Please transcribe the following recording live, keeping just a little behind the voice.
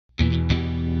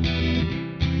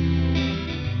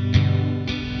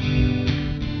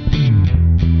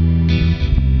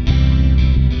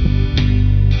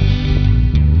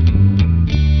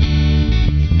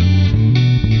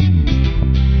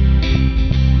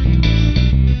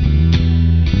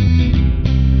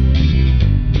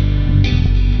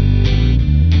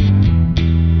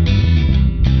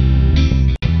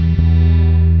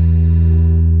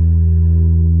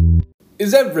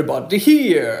is everybody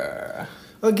here?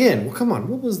 Again, well, come on.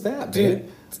 What was that,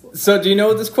 dude? So do you know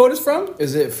what this quote is from?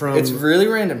 Is it from... It's really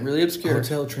random, really obscure.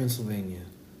 Hotel Transylvania.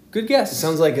 Good guess. It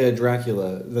sounds like a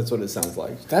Dracula. That's what it sounds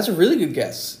like. That's a really good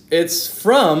guess. It's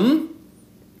from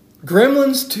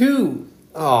Gremlins 2.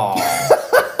 Oh.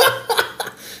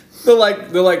 the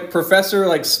like professor,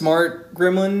 like smart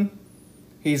gremlin.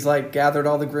 He's like gathered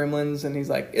all the gremlins and he's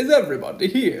like, is everybody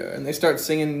here? And they start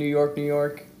singing New York, New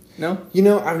York. No? You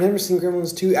know, I've never seen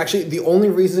Gremlins 2. Actually, the only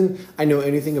reason I know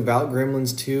anything about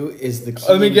Gremlins 2 is the Key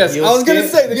Let me guess. I was going to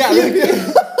say the Key.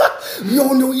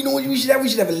 No, you know what we should have? We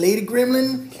should have a lady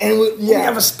gremlin and we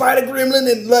have a spider gremlin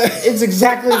and like it's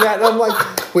exactly that. And I'm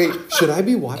like, wait, should I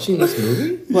be watching this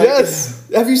movie? Like, yes.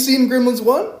 Have you seen Gremlins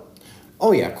 1?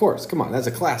 Oh yeah, of course. Come on, that's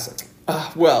a classic.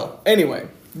 Well, anyway,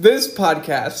 this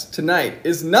podcast tonight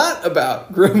is not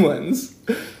about Gremlins.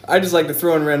 I just like to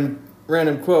throw in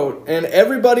random quote, and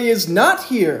everybody is not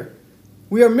here.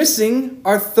 We are missing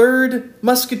our third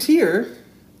musketeer,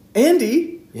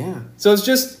 Andy. Yeah. So it's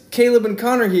just Caleb and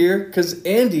Connor here because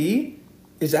Andy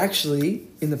is actually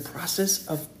in the process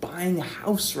of buying a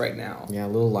house right now. Yeah, a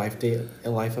little life update.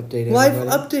 Life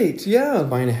update, yeah. He's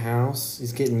buying a house.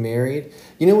 He's getting married.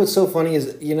 You know what's so funny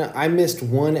is, I missed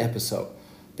one episode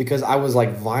because I was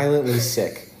like violently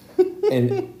sick,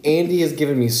 and Andy has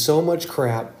given me so much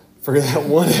crap for that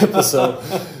one episode.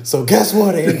 So guess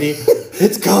what, Andy?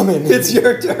 It's coming. It's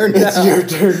your turn now. It's your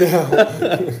turn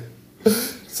now.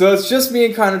 So it's just me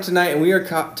and Connor tonight, and we are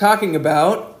talking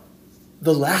about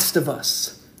The Last of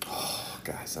Us. Oh,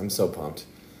 guys, I'm so pumped.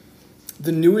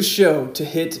 The newest show to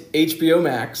hit HBO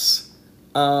Max.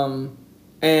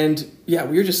 And yeah,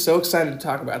 we are just so excited to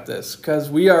talk about this because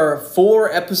we are 4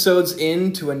 episodes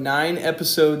into a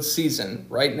 9-episode season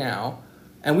right now.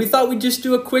 And we thought we'd just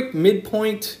do a quick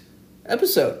midpoint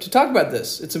episode to talk about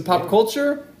this. It's in pop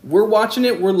culture. We're watching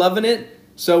it. We're loving it.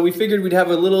 So we figured we'd have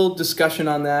a little discussion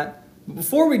on that. But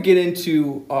before we get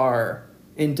into our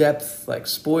in-depth, like,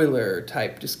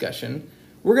 spoiler-type discussion,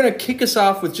 we're going to kick us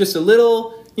off with just a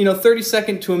little,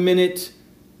 30-second to a minute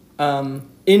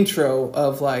intro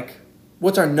of, like,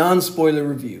 what's our non-spoiler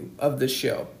review of this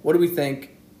show? What do we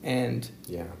think? And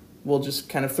we'll just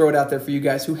kind of throw it out there for you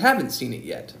guys who haven't seen it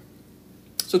yet.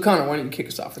 So, Connor, why don't you kick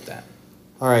us off with that?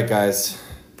 All right, guys.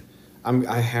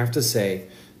 I have to say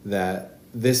that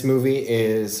this movie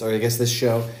is, or I guess this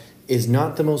show, is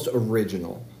not the most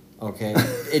original, okay?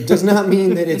 It does not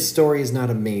mean that its story is not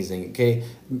amazing, okay?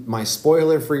 My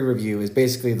spoiler-free review is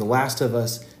basically The Last of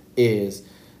Us is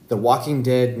The Walking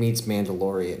Dead meets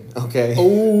Mandalorian, okay?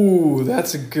 Oh,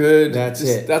 that's a good... That's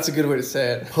it. That's a good way to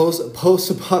say it.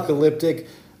 Post-apocalyptic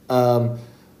father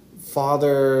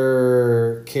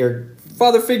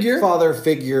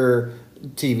figure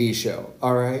TV show,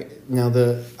 all right? Now,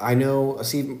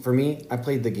 for me, I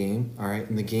played the game, all right?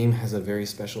 And the game has a very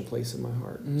special place in my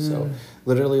heart. So,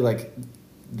 literally, like,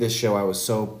 this show, I was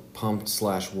so pumped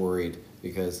 / worried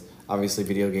because, obviously,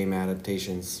 video game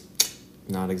adaptations,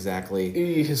 not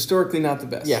exactly... Historically not the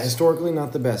best. Yeah, historically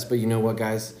not the best. But you know what,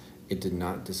 guys? It did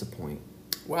not disappoint.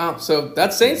 Wow, so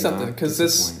that's saying something because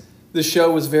this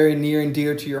show was very near and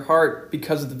dear to your heart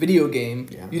because of the video game.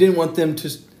 Yeah. You didn't want them to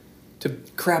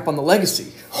crap on the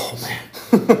legacy. Oh, man.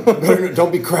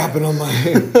 Don't be crapping on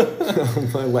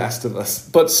my Last of Us.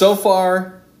 But so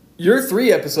far, you're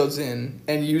 3 episodes in,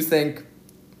 and you think,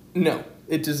 no,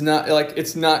 it does not, like,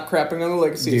 it's not crapping on the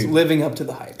legacy. Dude, it's living up to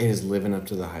the hype. It is living up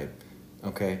to the hype,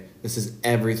 okay? This is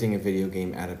everything a video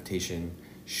game adaptation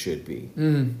should be.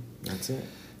 That's it.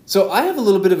 So I have a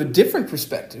little bit of a different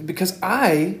perspective because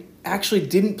I actually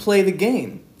didn't play the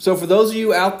game. So for those of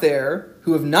you out there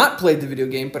who have not played the video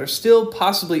game but are still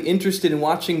possibly interested in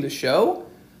watching the show,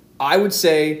 I would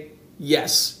say,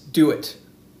 yes, do it.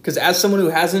 Because as someone who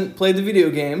hasn't played the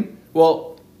video game,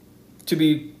 well, to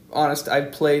be honest, I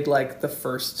played like the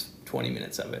first 20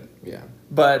 minutes of it. Yeah.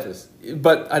 But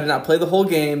I did not play the whole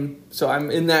game, so I'm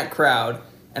in that crowd,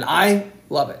 and I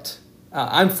love it.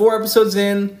 I'm 4 episodes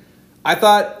in. I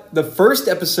thought the first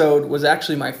episode was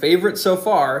actually my favorite so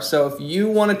far, so if you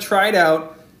want to try it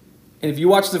out, and if you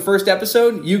watch the first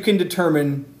episode, you can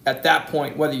determine at that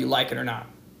point whether you like it or not.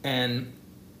 And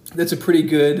that's a pretty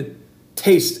good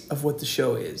taste of what the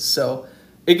show is. So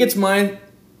it gets my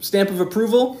stamp of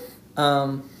approval.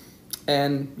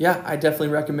 And yeah, I definitely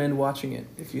recommend watching it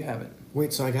if you haven't.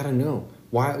 Wait, so I gotta know.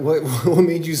 What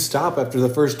made you stop after the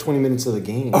first 20 minutes of the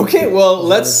game? Okay, well,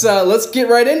 let's get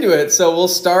right into it. So we'll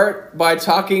start by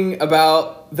talking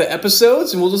about the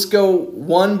episodes, and we'll just go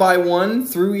one by one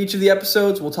through each of the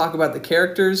episodes. We'll talk about the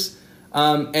characters.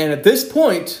 And at this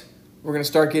point, we're going to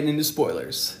start getting into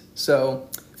spoilers. So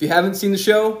if you haven't seen the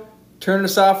show, turn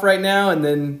us off right now and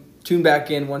then tune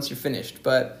back in once you're finished.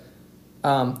 But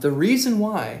the reason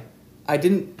why I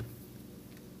didn't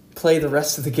play the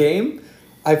rest of the game,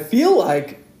 I feel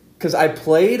like, because I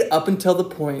played up until the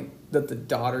point that the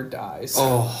daughter dies.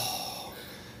 Oh.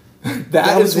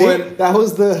 that is when... That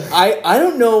was the... I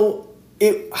don't know.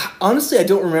 Honestly, I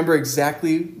don't remember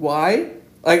exactly why.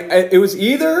 Like, it was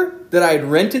either that I had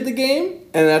rented the game,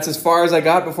 and that's as far as I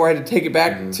got before I had to take it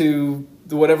back to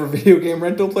the whatever video game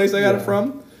rental place I got it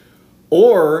from.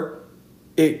 Or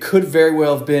it could very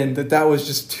well have been that was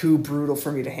just too brutal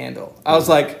for me to handle. I was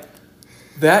like,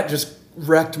 that just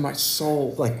wrecked my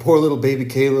soul. Like, poor little baby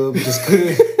Caleb just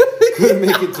couldn't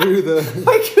make it through the...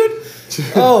 I could...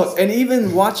 Oh, and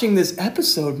even watching this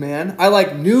episode, man, I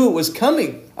like knew it was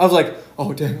coming. I was like,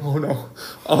 oh, dang, oh no,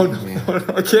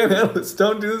 I can't handle this.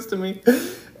 Don't do this to me.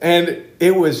 And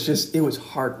it was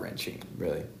heart-wrenching.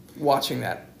 Really? Watching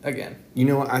that again. You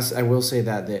know, I will say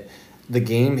that the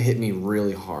game hit me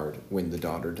really hard when the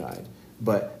daughter died.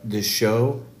 But the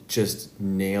show just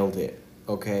nailed it,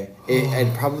 okay?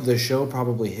 The show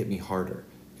probably hit me harder.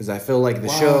 Because I feel like the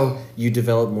show, you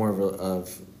develop more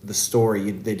of the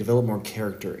story. They develop more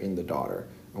character in the daughter.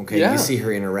 Okay, you see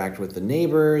her interact with the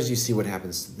neighbors. You see what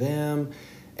happens to them.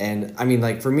 And, I mean,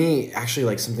 like, for me, actually,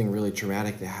 like, something really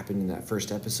traumatic that happened in that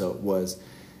first episode was,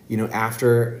 you know,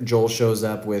 after Joel shows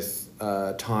up with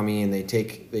Tommy and they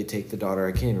take the daughter.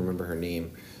 I can't even remember her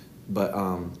name. But,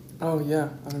 oh, yeah,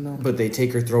 I don't know. But they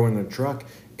take her, throw her in the truck,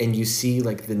 and you see,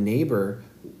 like, the neighbor,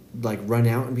 like, run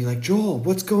out and be like, Joel,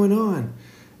 what's going on?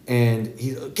 And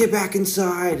he get back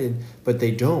inside, but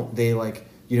they don't. They, like,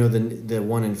 you know, the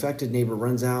one infected neighbor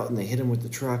runs out and they hit him with the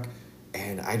truck,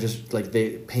 and I just like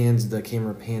the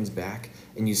camera pans back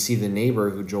and you see the neighbor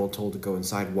who Joel told to go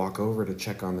inside walk over to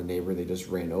check on the neighbor they just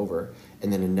ran over,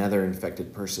 and then another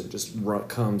infected person just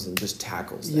comes and just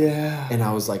tackles them. Yeah. And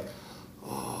I was like,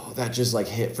 oh, that just like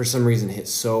hit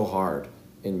so hard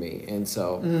in me, and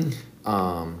so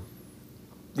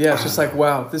yeah, it's just like,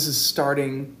 wow, this is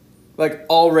starting. Like,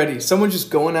 already, someone's just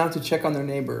going out to check on their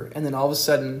neighbor, and then all of a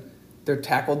sudden, they're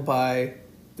tackled by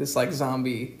this, like,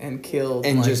 zombie and killed.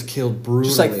 And like, just killed brutally.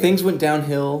 Just, like, things went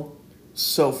downhill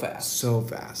so fast. So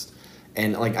fast.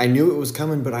 And, like, I knew it was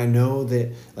coming, but I know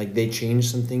that, like, they changed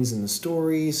some things in the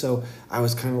story, so I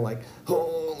was kind of like,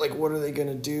 oh, like, what are they going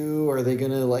to do? Are they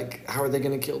going to, like, how are they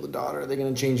going to kill the daughter? Are they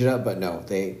going to change it up? But no,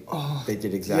 they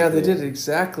did exactly. Yeah, they did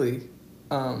exactly.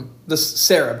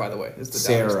 Sarah, by the way, is the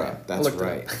Sarah. That's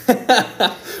right.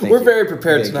 We're very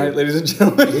prepared tonight, ladies and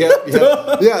gentlemen. Yep.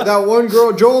 Yeah, that one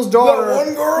girl, Joel's daughter. That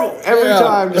one girl. Every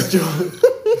time, just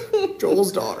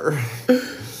Joel's daughter.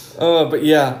 But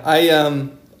yeah,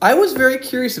 I was very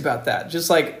curious about that. Just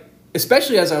like,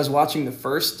 especially as I was watching the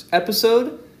first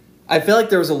episode, I felt like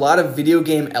there was a lot of video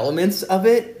game elements of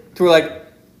it. To where, like,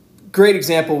 great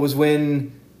example was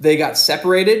when they got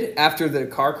separated after the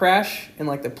car crash, and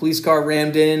like the police car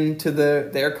rammed into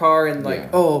their car, and like,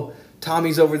 oh,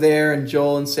 Tommy's over there and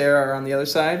Joel and Sarah are on the other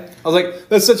side. I was like,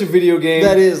 that's such a video game.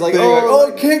 That is like,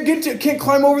 can't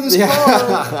climb over this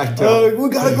car. We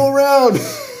gotta go around.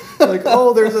 Like,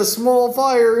 oh, there's a small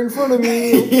fire in front of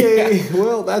me. Okay,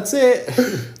 well, that's it.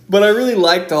 But I really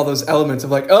liked all those elements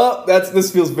of like, oh,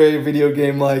 this feels very video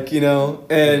game like, you know,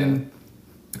 and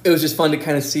it was just fun to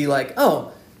kind of see like,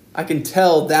 oh, I can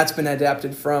tell that's been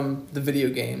adapted from the video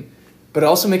game, but it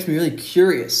also makes me really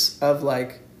curious of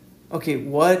like, okay,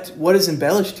 what is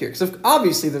embellished here? Because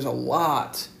obviously there's a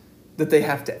lot that they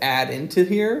have to add into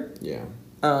here,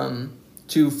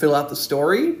 to fill out the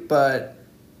story. But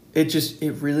it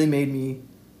really made me,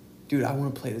 dude, I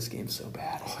want to play this game so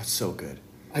bad. Oh, it's so good.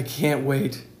 I can't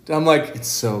wait. I'm like, it's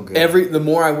so good. The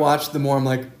more I watch, the more I'm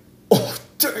like, oh,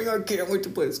 dang, I can't wait to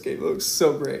play this game. It looks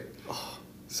so great.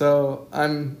 So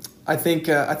I think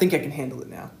I can handle it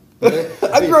now.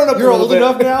 I've grown up. You're old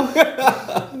enough now.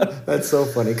 That's so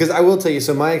funny. Because I will tell you.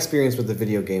 So my experience with the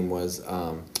video game was,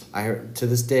 to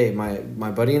this day,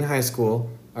 my buddy in high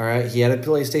school. All right, he had a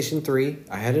PlayStation 3.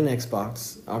 I had an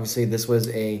Xbox. Obviously, this was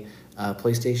a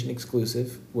PlayStation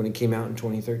exclusive when it came out in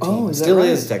 2013. Oh, is that Still right?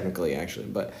 is technically, actually,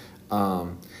 but.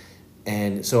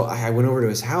 And so I went over to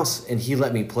his house, and he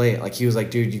let me play it. Like, he was like,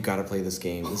 dude, you got to play this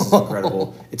game. This is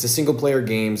incredible. It's a single-player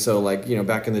game, so, like, you know,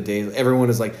 back in the day,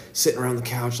 everyone is, like, sitting around the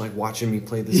couch, like, watching me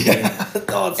play this game.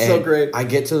 Oh, it's so great. I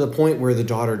get to the point where the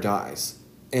daughter dies,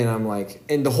 and I'm like...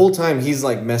 And the whole time, he's,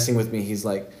 like, messing with me. He's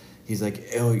like,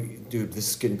 oh, dude, this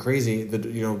is getting crazy.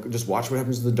 Just watch what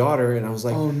happens to the daughter. And I was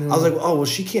like... Oh, no. I was like, oh, well,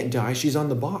 she can't die. She's on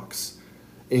the box.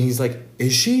 And he's like,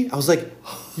 is she? I was like,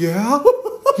 yeah?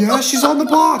 Yeah, she's on the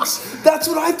box. That's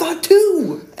what I thought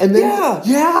too. And then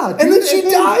yeah, dude, and then she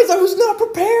dies. I was not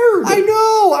prepared. I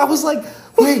know. I was like,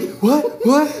 wait,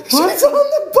 what? She's on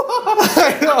the box.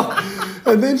 I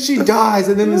know. And then she dies,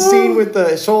 and then the scene with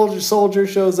the soldier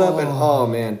shows up, and oh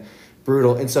man,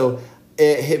 brutal. And so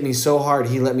it hit me so hard.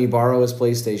 He let me borrow his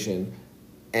PlayStation,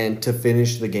 and to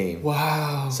finish the game.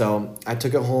 Wow. So I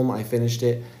took it home. I finished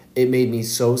it. It made me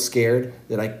so scared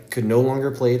that I could no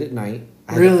longer play it at night.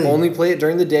 I had to only play it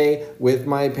during the day with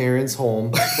my parents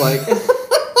home. Like,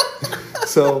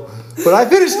 so, but I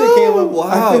finished it, Caleb.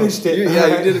 Wow. I finished it. You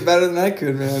did it better than I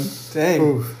could, man. Dang.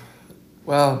 Oof.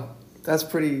 Wow. That's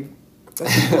pretty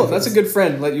cool. That's a good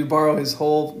friend. Let you borrow his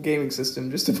whole gaming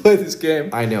system just to play this game.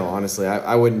 I know, honestly.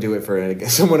 I wouldn't do it for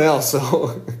someone else,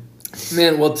 so.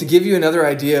 Man, well, to give you another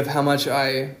idea of how much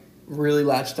I really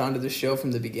latched onto the show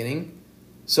from the beginning,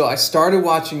 so I started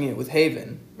watching it with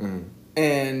Haven,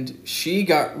 and she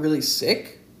got really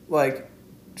sick, like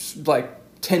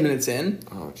 10 minutes in.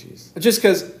 Oh, jeez. Just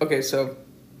because, okay, so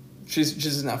she's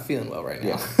just not feeling well right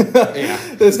now. Yeah.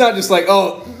 It's not just like,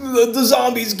 oh, the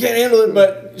zombies can't handle it,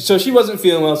 but so she wasn't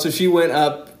feeling well, so she went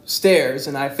upstairs,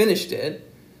 and I finished it,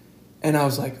 and I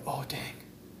was like, oh, dang.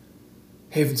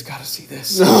 Haven's got to see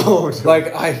this. No.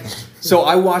 So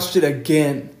I watched it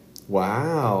again.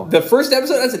 Wow. The first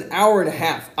episode, that's an hour and a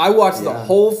half. I watched the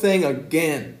whole thing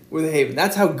again with Haven.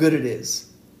 That's how good it is.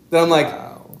 That I'm like,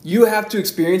 you have to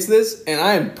experience this, and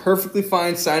I am perfectly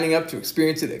fine signing up to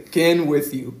experience it again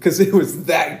with you because it was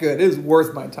that good. It was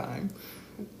worth my time.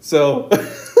 So.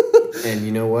 And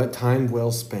you know what? Time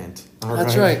well spent.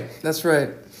 That's right. That's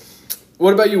right.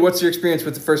 What about you? What's your experience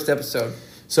with the first episode?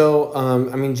 So,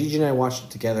 Gigi and I watched it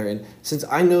together, and since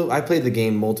I played the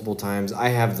game multiple times, I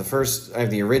have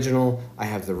the original, I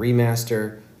have the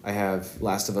remaster, I have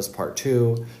Last of Us Part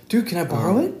 2. Dude, can I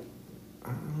borrow it?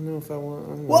 I don't know if I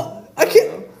want. Well, I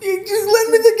can't. You just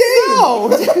lend me the game. No,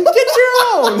 get your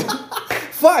own.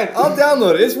 Fine, I'll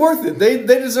download it. It's worth it. They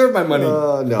deserve my money.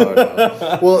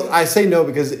 No. Well, I say no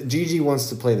because Gigi wants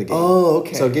to play the game. Oh,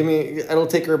 okay. So it'll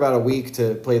take her about a week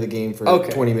to play the game for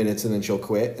 20 minutes, and then she'll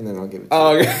quit, and then I'll give it to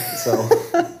her.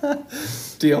 Okay.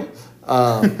 So. Deal.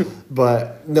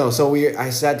 But no, so I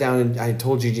sat down and I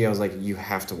told Gigi, I was like, you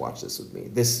have to watch this with me.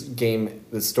 This game,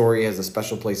 the story has a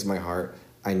special place in my heart.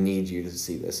 I need you to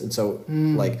see this. And so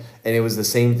and it was the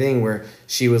same thing where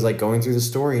she was like going through the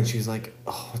story and she was like,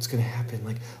 oh, what's going to happen?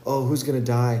 Like, oh, who's going to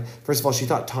die? First of all, she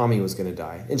thought Tommy was going to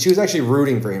die. And she was actually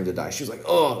rooting for him to die. She was like,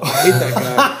 oh, I hate that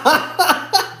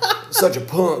guy. Such a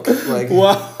punk. Like,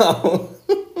 wow.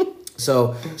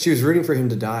 So she was rooting for him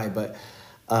to die, but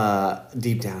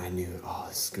deep down I knew, oh,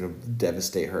 this is going to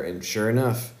devastate her. And sure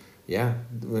enough, yeah,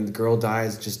 when the girl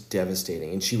dies, just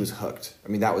devastating. And she was hooked. I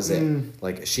mean, that was it.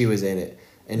 Like, she was in it.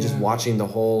 And just watching the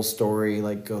whole story,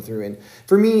 like, go through. And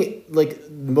for me, like,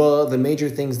 the major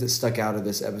things that stuck out of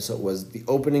this episode was the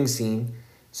opening scene.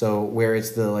 So where it's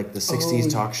the 60s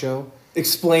talk show.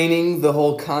 Explaining the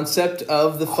whole concept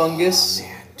of the fungus. Oh,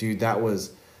 man. Dude, that was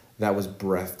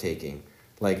breathtaking.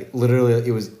 Like, literally,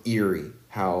 it was eerie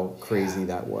how crazy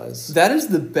that was. That is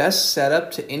the best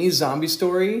setup to any zombie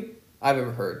story I've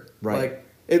ever heard. Right. Like,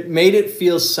 it made it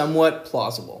feel somewhat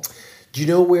plausible. Do you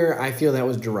know where I feel that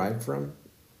was derived from?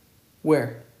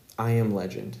 Where? I Am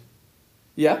Legend.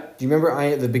 Yeah? Do you remember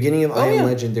at the beginning of I Am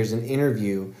Legend, there's an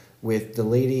interview with the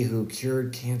lady who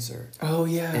cured cancer. Oh,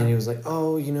 yeah. And it was like,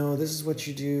 oh, this is what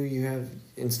you do. You have,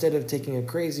 instead of taking a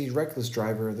crazy, reckless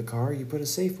driver of the car, you put a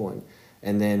safe one.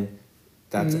 And then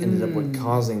that's ended up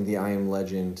causing the I Am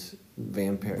Legend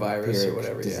vampire virus or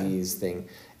whatever disease thing.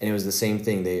 And it was the same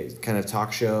thing. They kind of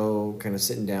talk show, kind of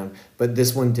sitting down. But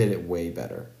this one did it way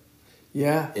better.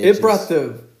 Yeah. It brought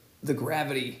the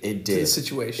gravity to the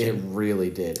situation. It really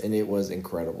did. And it was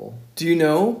incredible. Do you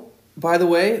know, by the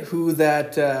way, who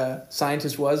that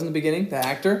scientist was in the beginning? The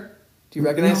actor? Do you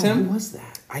recognize him? Who was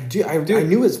that? I do. I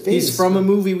knew his face. He's from a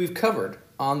movie we've covered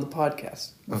on the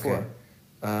podcast before.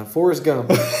 Okay. Forrest Gump.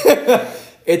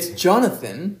 It's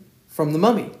Jonathan from The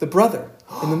Mummy, the brother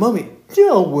in The Mummy.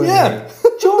 No way. Yeah.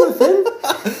 Jonathan.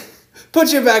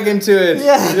 Put you back into it.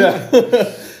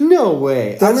 Yeah. No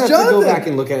way. That's I'm going to have to go Jonathan. back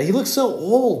and look at it. He looks so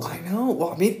old. I know.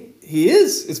 Well, I mean, he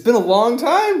is. It's been a long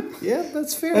time. Yeah,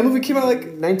 that's fair. That movie came out like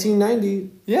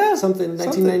 1990. Yeah. Something.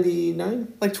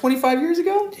 1999. Like 25 years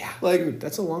ago? Yeah. Like, dude,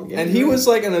 that's a long. Yeah, and he was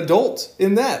like an adult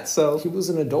in that. So he was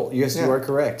an adult. Yes, you are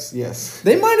correct. Yes.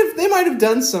 They might have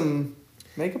done some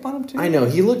makeup on him too. I know.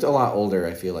 He looked a lot older,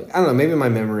 I feel like. I don't know. Maybe my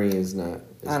memory is not.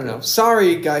 I don't know.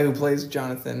 Sorry, guy who plays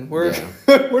Jonathan. We're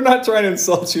not trying to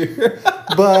insult you here.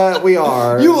 But we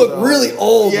are. You look really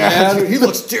old, man. Dude, he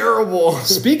looks terrible.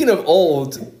 Speaking of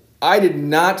old, I did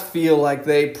not feel like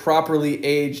they properly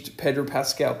aged Pedro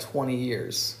Pascal 20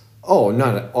 years. Oh,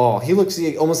 not at all. He looks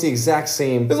almost the exact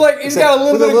same. It's like he's got a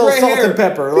little bit of gray salt hair. and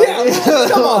pepper. Like, Yeah,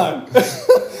 come on.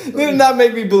 They did not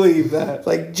make me believe that.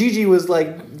 Like Gigi was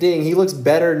like, dang, he looks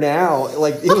better now.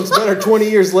 Like he looks better 20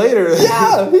 years later.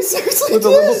 Yeah, he seriously with did. a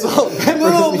little salt and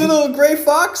pepper. Little gray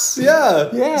fox.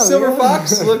 Yeah, silver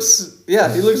fox looks.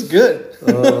 Yeah, he looks good.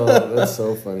 Oh, that's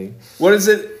so funny. What is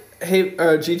it? Hey,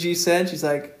 Gigi said she's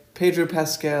like Pedro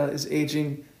Pascal is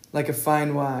aging like a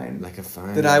fine wine. Like a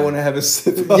fine that wine. I want to have a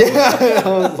sip of. Yeah, I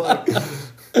was like,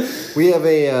 we have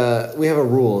a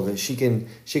rule that she can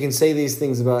say these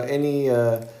things about any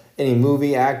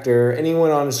movie, actor,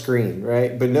 anyone on a screen,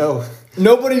 right? But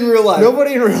nobody in real life.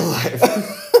 Nobody in real life.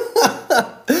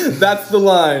 That's the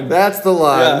line. That's the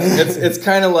line. Yeah, it's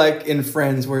kind of like in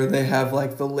Friends where they have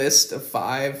like the list of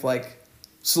 5 like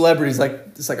celebrities, like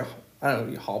it's like a, I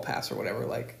don't know, hall pass or whatever,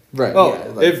 like. Right. Oh, yeah,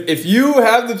 like, if you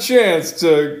have the chance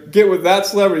to get with that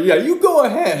celebrity, yeah, you go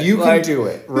ahead. You can do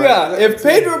it. Right? Yeah. If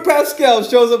Pedro Pascal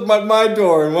shows up at my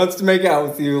door and wants to make out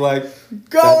with you, like,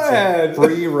 go ahead.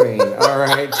 Free reign. All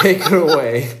right, take it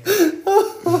away.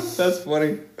 That's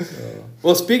funny.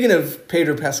 Well, speaking of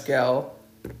Pedro Pascal,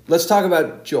 let's talk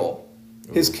about Joel,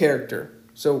 his character.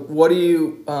 So, what do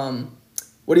you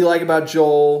like about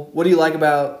Joel? What do you like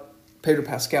about Pedro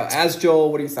Pascal as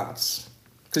Joel? What are your thoughts?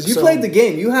 Because you played the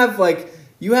game, you have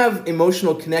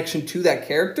emotional connection to that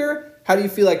character. How do you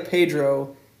feel like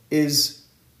Pedro is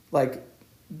like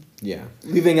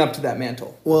living up to that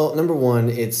mantle? Well, number one,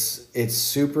 it's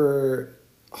super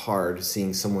hard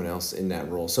seeing someone else in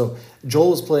that role. So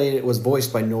Joel was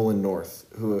voiced by Nolan North,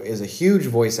 who is a huge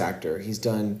voice actor. He's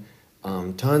done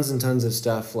tons and tons of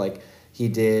stuff. Like he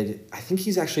did, I think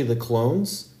he's actually the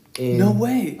clones. No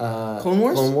way. Clone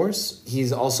Wars? Clone Wars.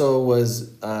 He's also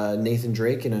was Nathan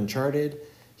Drake in Uncharted.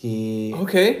 He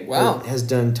has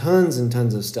done tons and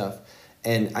tons of stuff.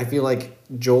 And I feel like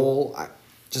Joel,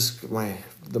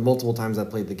 the multiple times I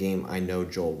played the game, I know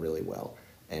Joel really well.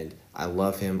 And I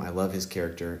love him. I love his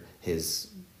character, his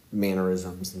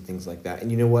mannerisms and things like that.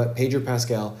 And you know what? Pedro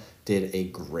Pascal did a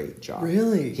great job.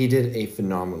 Really? He did a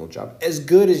phenomenal job. As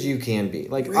good as you can be.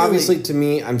 Like, really? Obviously, to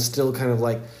me, I'm still kind of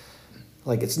like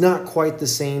it's not quite the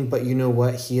same, but you know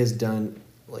what? He has done,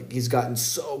 like, he's gotten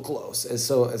so close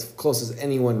as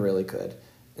anyone really could.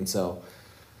 And so,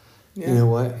 you know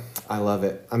what? I love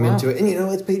it. I'm into it. And you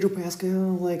know, it's Pedro Pascal.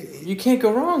 Like, you can't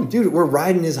go wrong. Dude, we're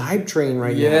riding his hype train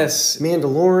right now. Yes.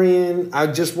 Mandalorian. I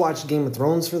just watched Game of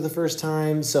Thrones for the first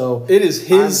time, so it is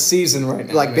his season right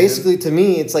now. Like, basically, to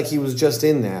me, it's like he was just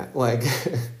in that. Like,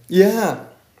 yeah.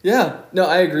 No,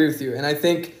 I agree with you. And I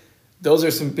think those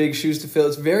are some big shoes to fill.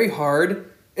 It's very hard.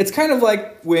 It's kind of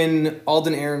like when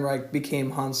Alden Ehrenreich became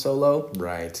Han Solo.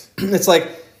 Right. It's like,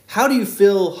 how do you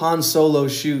fill Han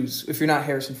Solo's shoes if you're not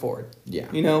Harrison Ford? Yeah.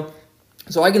 You know?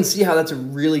 So I can see how that's a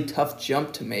really tough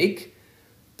jump to make.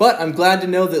 But I'm glad to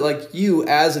know that, like, you,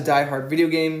 as a diehard video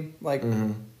game, like,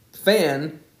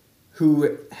 fan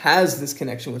who has this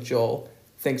connection with Joel,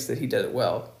 thinks that he did it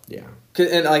well. Yeah.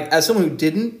 And, like, as someone who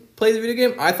didn't play the video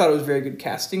game, I thought it was very good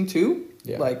casting, too.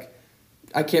 Yeah. Like,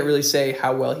 I can't really say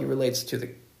how well he relates to the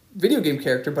video game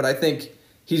character, but I think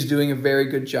he's doing a very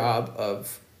good job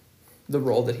of the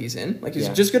role that he's in. Like, he's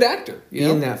just a good actor.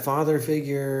 Being that father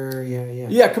figure, yeah.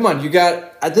 Yeah, come on, you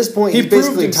got... At this point, he's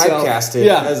basically typecasted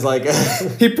as, like...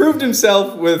 He proved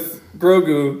himself with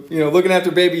Grogu, you know, looking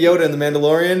after Baby Yoda in The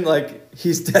Mandalorian. Like,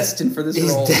 he's destined for this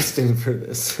role. He's destined for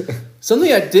this.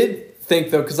 Something I did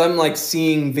think, though, because I'm, like,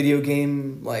 seeing video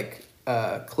game, like,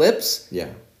 clips. Yeah.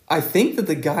 I think that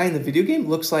the guy in the video game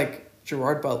looks like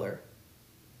Gerard Butler.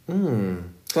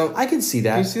 So I can see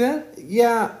that. Can you see that?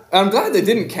 Yeah. I'm glad they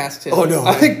didn't cast him. Oh, no.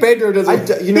 I think Pedro does.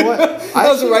 You know what? That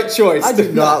was the right choice. I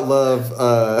do not love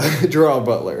Gerard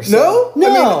Butler. So. No?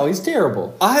 I mean, he's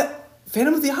terrible.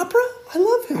 Phantom of the Opera? I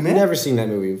love him, man. I've never seen that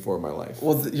movie before in my life.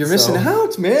 Well, you're missing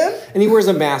out, man. And he wears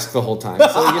a mask the whole time.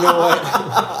 So, you know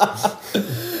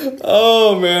what?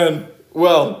 Oh, man.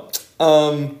 Well,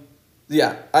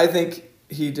 yeah, I think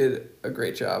he did a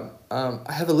great job.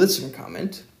 I have a listener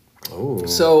comment. Oh.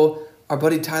 So, our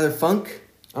buddy Tyler Funk,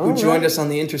 who joined us on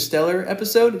the Interstellar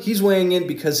episode, he's weighing in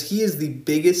because he is the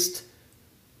biggest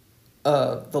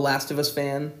The Last of Us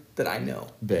fan that I know.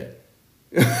 Bet.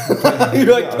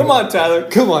 You're like, come on, Tyler.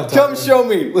 Come show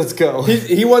me. Let's go.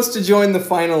 He wants to join the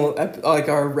final,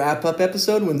 our wrap-up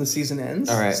episode when the season ends.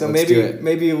 All right, so let's do it.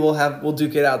 maybe we'll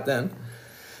duke it out then.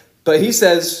 But he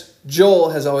says Joel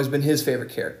has always been his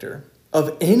favorite character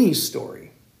of any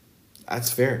story.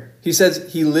 That's fair. He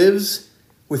says he lives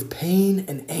with pain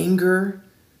and anger,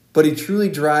 but he truly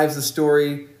drives the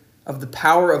story of the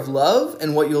power of love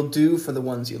and what you'll do for the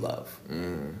ones you love.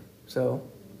 So,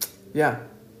 yeah,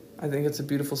 I think it's a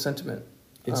beautiful sentiment.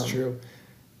 It's true.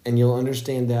 And you'll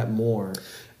understand that more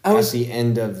at the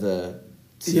end of the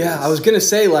series. Yeah, I was going to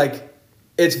say, like,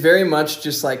 it's very much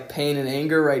just, like, pain and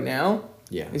anger right now.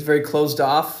 Yeah. He's very closed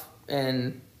off,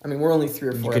 and, I mean, we're only 3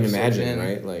 or 4 You can episodes imagine, in.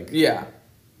 right? Like, yeah.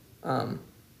 And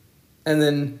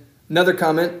then another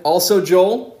comment, also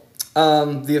Joel,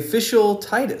 the official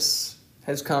Titus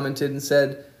has commented and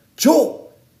said,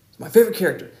 Joel is my favorite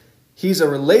character. He's a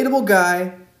relatable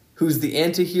guy who's the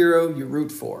anti-hero you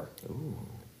root for. Ooh.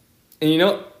 And you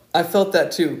know, I felt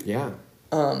that too. Yeah.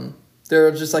 There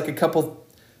are just like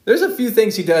there's a few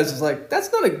things he does is like,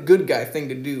 that's not a good guy thing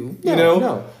to do, you know?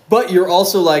 No. But you're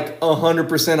also like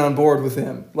 100% on board with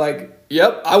him. Like,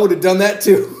 yep, I would have done that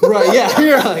too. Right, yeah.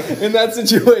 You're like, in that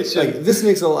situation. like, this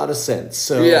makes a lot of sense.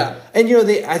 So yeah. And you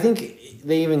know, I think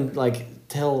they even like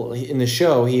tell in the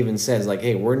show, he even says like,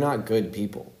 hey, we're not good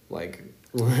people. Like,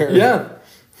 yeah.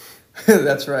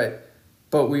 That's right.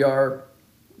 But we are,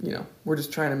 you know, we're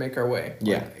just trying to make our way.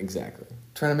 Yeah, exactly.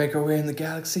 Trying to make our way in the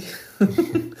galaxy.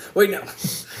 Wait, no.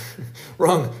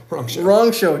 Wrong show.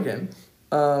 Wrong show again.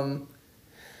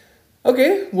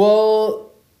 Okay,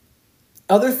 well,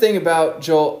 other thing about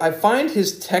Joel, I find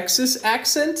his Texas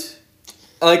accent,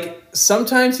 like,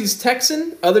 sometimes he's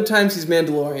Texan, other times he's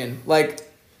Mandalorian. Like,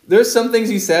 there's some things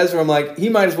he says where I'm like, he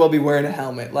might as well be wearing a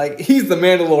helmet. Like, he's the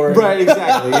Mandalorian. Right,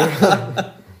 exactly.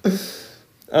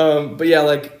 But yeah,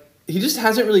 like, he just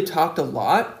hasn't really talked a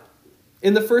lot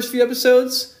in the first few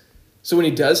episodes. So when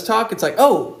he does talk, it's like,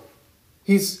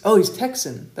 he's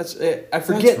Texan. That's it. I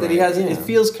forget that he has. Yeah. It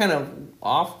feels kind of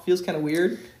off. Feels kind of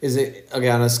weird. Is it okay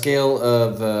on a scale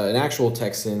of an actual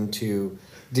Texan to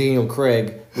Daniel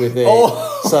Craig with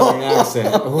a Southern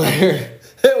accent? Where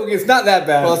Okay, it's not that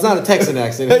bad. well, it's not a Texan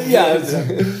accent. Yeah.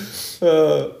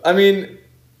 I mean,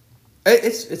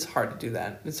 it's hard to do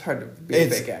that. It's hard to be a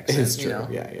fake accent. It's true. You know?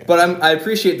 Yeah. But I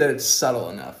appreciate that it's subtle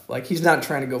enough. Like, he's not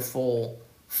trying to go full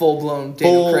blown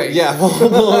Daniel Craig. Yeah, full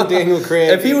blown Daniel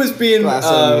Craig. If he was being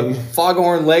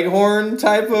Foghorn Leghorn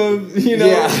type of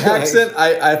accent,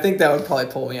 I think that would probably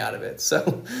pull me out of it.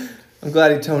 So I'm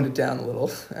glad he toned it down a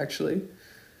little, actually.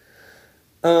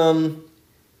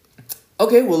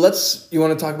 Okay, well you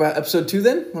want to talk about episode 2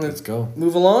 then? Let's go.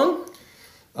 Move along.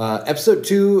 Episode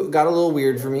 2 got a little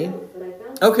weird for me.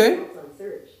 Okay.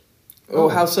 Oh,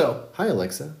 how so? Hi,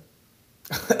 Alexa.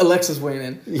 Alexa's weighing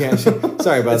in. Yeah,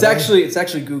 sorry about it's that. It's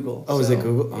actually Google. Oh, so, is it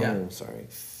Google? Yeah. Oh, sorry.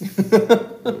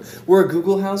 We're a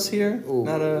Google house here. Ooh.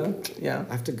 Not a yeah.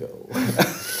 I have to go.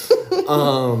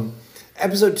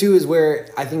 Episode 2 is where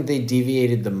I think they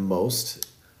deviated the most.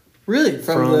 Really,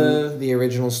 from the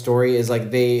original story is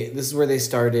like this is where they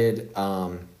started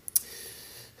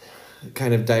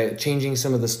kind of changing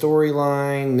some of the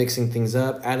storyline, mixing things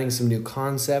up, adding some new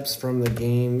concepts from the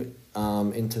game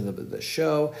into the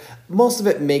show. Most of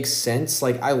it makes sense.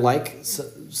 Like, I like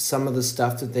some of the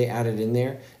stuff that they added in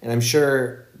there, and I'm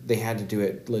sure they had to do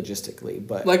it logistically.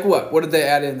 But like what? What did they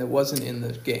add in that wasn't in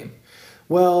the game?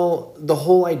 Well, the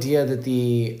whole idea that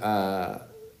the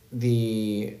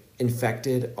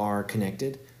infected are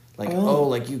connected. Like,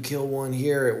 like you kill one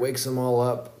here, it wakes them all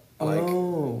up like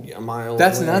a mile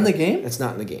That's away. Not in the game? It's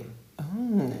not in the game.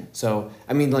 Oh. So,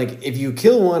 I mean, like, if you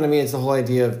kill one, I mean, it's the whole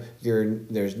idea of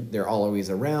they're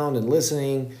always around and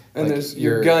listening. And like,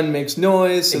 your gun makes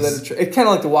noise, so that it's kind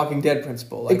of like the Walking Dead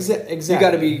principle. Like, exactly. You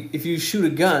got to be, if you shoot a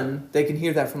gun, they can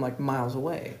hear that from like miles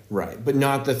away. Right, but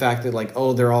not the fact that like,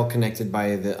 they're all connected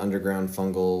by the underground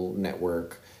fungal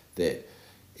network that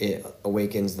it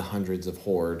awakens the hundreds of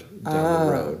horde down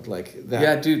the road. Like that.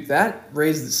 Yeah, dude, that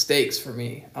raised the stakes for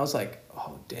me. I was like,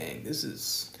 oh dang, this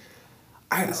is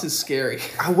scary.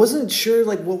 I wasn't sure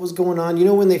like what was going on. You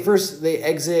know, when they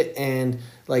exit and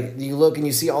like you look and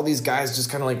you see all these guys just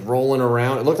kind of like rolling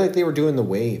around. It looked like they were doing the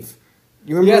wave.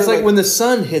 You remember? Yeah, it's like when the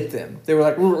sun hit them. They were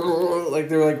like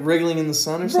they were like wriggling in the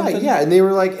sun or something. Right, yeah, and they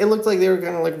were like, it looked like they were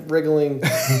kind of like wriggling.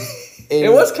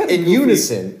 It was kind of in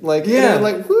unison. Like, yeah,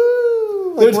 like woo.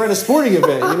 Like we're at a sporting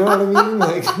event, you know what I mean?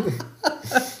 Like,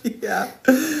 yeah,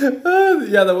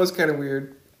 yeah, that was kind of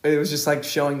weird. It was just like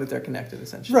showing that they're connected,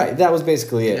 essentially. Right, that was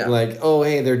basically it. Yeah. Like,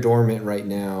 hey, they're dormant right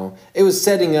now. It was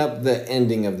setting up the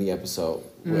ending of the episode,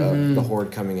 the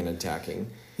horde coming and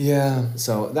attacking. Yeah.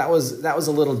 So that was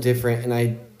a little different, and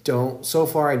I don't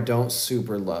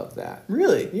super love that.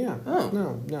 Really? Yeah.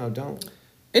 Oh. No, don't.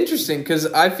 Interesting, because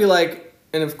I feel like,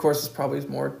 and of course, it's probably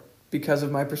more because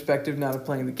of my perspective now of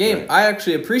playing the game. Right. I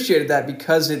actually appreciated that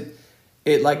because it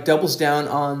like doubles down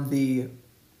on the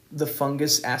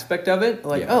fungus aspect of it.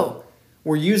 Like,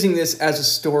 we're using this as a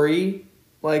story,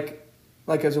 like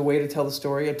as a way to tell the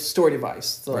story, a story device.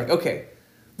 So like, okay,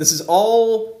 this is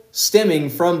all stemming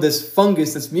from this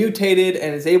fungus that's mutated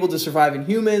and is able to survive in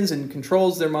humans and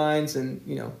controls their minds and,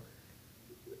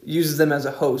 uses them as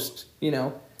a host,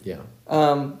 Yeah.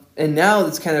 And now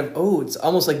it's kind of, it's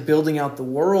almost like building out the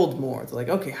world more. They're like,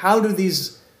 okay, how do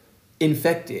these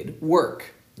infected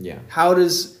work? Yeah. How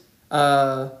does,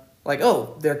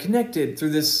 they're connected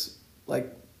through this,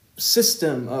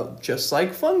 system of just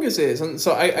like fungus is. And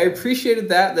so I appreciated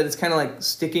that it's kind of like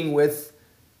sticking with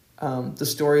the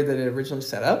story that it originally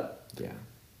set up. Yeah.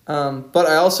 But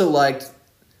I also liked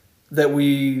that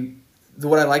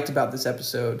what I liked about this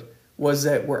episode was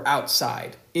that we're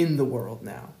outside in the world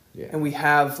now. Yeah. And we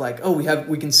have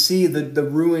we can see the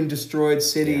ruined, destroyed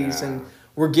cities, Yeah. and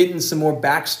we're getting some more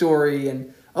backstory,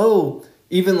 and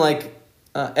even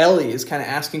Ellie is kind of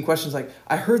asking questions like,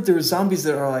 I heard there were zombies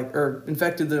that are or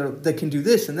infected that can do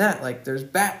this and that. Like there's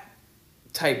bat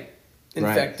type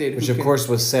infected. Right. Which of course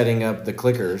was setting up the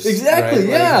clickers. Exactly, right?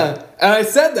 yeah. And I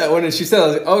said that when she said, I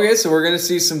was like, okay, so we're going to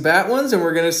see some bat ones, and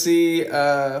we're going to see,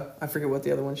 I forget what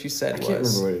the other one she said was. I can't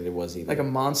remember what it was either. Like a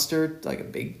monster, like a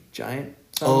big giant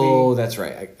zombie. Oh, that's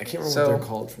right. I can't remember what they're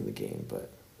called from the game,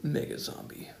 but... Mega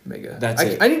zombie. Mega. That's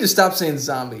it. I need to stop saying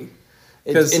zombie.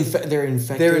 Because they're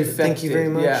infected. They're infected. Thank you very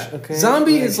much. Yeah. Okay.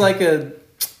 Zombie is like a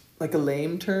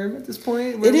lame term at this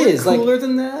point. It is cooler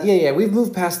than that. Yeah. We've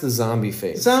moved past the zombie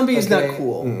phase. Zombie is not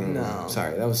cool. No.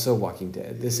 Sorry, that was so Walking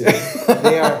Dead. This is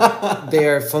they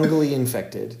are fungally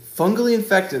infected. Fungally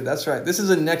infected. That's right. This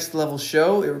is a next level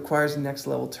show. It requires next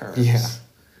level terms. Yeah.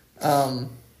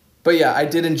 But yeah, I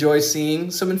did enjoy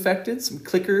seeing some infected, some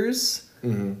clickers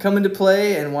come into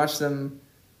play, and watch them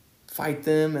fight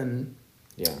them, and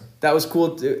that was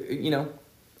cool.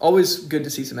 Always good to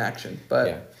see some action. But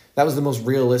yeah, that was the most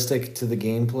realistic to the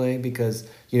gameplay because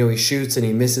he shoots and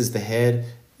he misses the head.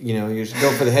 You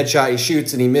go for the headshot, he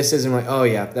shoots and he misses, and I'm like, oh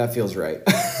yeah, that feels right.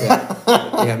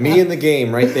 Yeah, me in the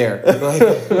game right there.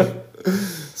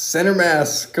 Center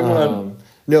mass, come on.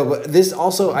 No, but this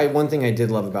also, one thing I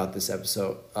did love about this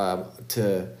episode,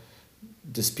 to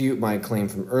dispute my claim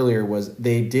from earlier, was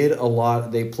they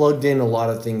plugged in a lot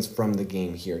of things from the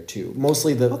game here too.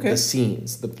 Mostly the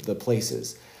scenes, the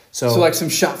places. So like some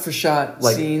shot for shot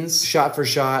scenes. Shot for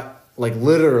shot,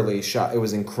 literally shot. It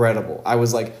was incredible. I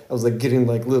was getting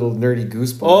little nerdy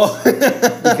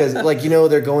goosebumps. Because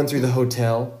they're going through the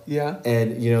hotel. Yeah.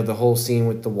 And the whole scene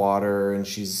with the water, and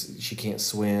she can't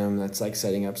swim. That's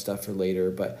setting up stuff for later.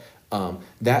 But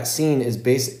that scene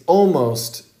is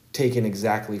almost taken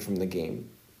exactly from the game.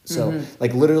 So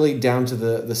literally down to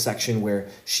the section where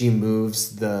she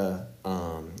moves the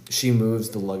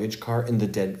luggage cart and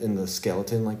the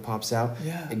skeleton pops out.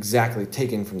 Yeah. Exactly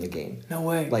taken from the game. No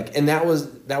way. And that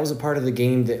was a part of the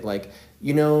game that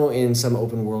in some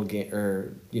open world game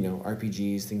or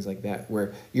RPGs, things like that,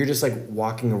 where you're just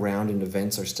walking around and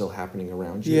events are still happening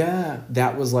around you. Yeah.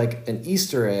 That was an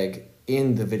Easter egg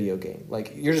in the video game.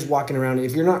 You're just walking around.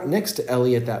 If you're not next to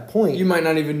Ellie at that point, you might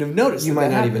not even have noticed. You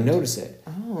might not even notice it.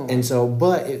 Oh. And so,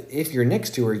 but if you're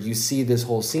next to her, you see this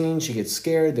whole scene. She gets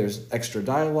scared. There's extra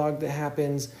dialogue that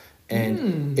happens,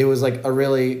 and it was a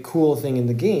really cool thing in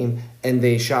the game. And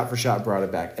they shot for shot brought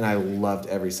it back, and I loved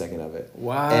every second of it.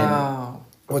 Wow.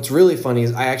 And what's really funny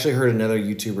is I actually heard another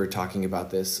YouTuber talking about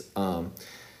this.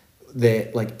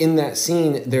 That in that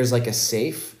scene, there's a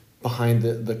safe behind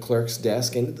the clerk's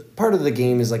desk, and part of the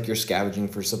game is you're scavenging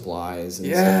for supplies and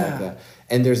stuff like that,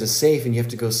 and there's a safe and you have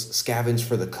to go scavenge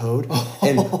for the code.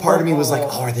 And part of me was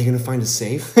are they gonna find a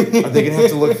safe? Are they gonna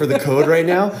have to look for the code right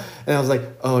now? And I was like,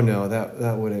 oh no,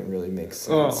 that wouldn't really make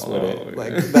sense, would it?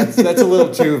 That's a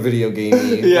little too video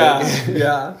gamey.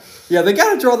 Yeah They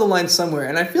gotta draw the line somewhere,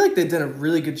 and I feel like they did a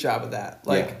really good job of that.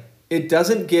 It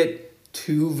doesn't get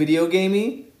too video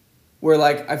gamey, where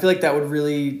I feel like that would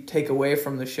really take away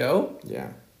from the show. Yeah.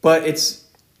 But it's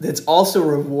also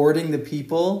rewarding the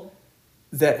people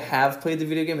that have played the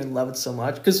video game and love it so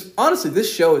much. Because honestly,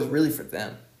 this show is really for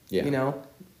them. Yeah.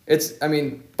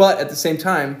 But at the same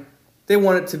time, they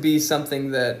want it to be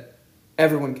something that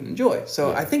everyone can enjoy.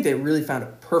 So I think they really found a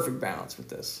perfect balance with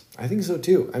this. I think so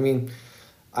too.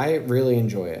 I really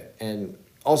enjoy it. And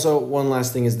also, one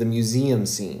last thing is the museum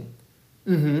scene.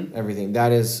 Mm-hmm. Everything.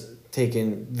 That is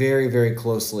taken very, very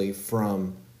closely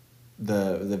from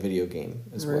the video game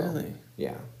as well. Really?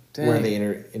 Yeah. Dang. Where they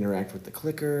interact with the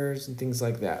clickers and things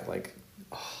like that.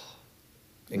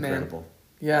 Incredible. Man.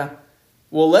 Yeah.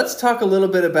 Well, let's talk a little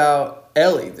bit about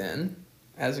Ellie then,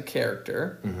 as a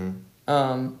character.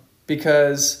 Mm-hmm.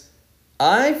 Because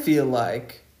I feel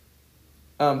like,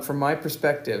 from my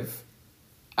perspective,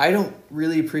 I don't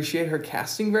really appreciate her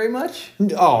casting very much.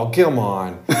 Oh, come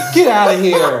on. Get out of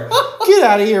here. Get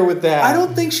out of here with that. I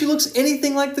don't think she looks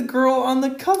anything like the girl on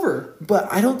the cover.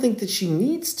 But I don't think that she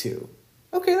needs to.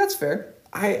 Okay, that's fair.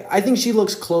 I think she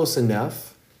looks close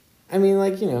enough. I mean,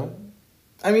 like, you know.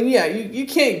 I mean, yeah, you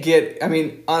can't get... I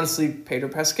mean, honestly, Pedro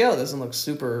Pascal doesn't look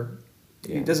super...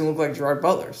 Yeah. He doesn't look like Gerard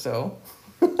Butler, so...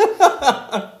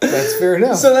 That's fair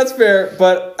enough. So that's fair,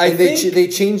 but I think... They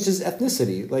changed his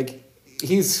ethnicity. Like,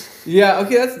 he's... Yeah,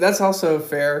 okay, that's also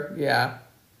fair, yeah.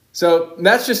 So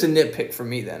that's just a nitpick for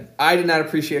me then. I did not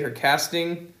appreciate her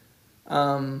casting,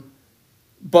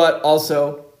 but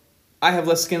also, I have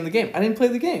less skin in the game. I didn't play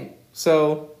the game,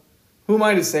 so who am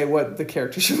I to say what the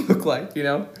character should look like, you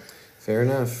know? Fair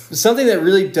enough. Something that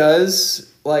really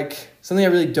does, like, something I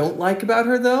really don't like about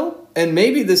her, though, and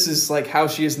maybe this is, like, how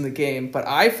she is in the game, but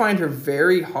I find her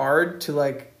very hard to,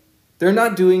 like, they're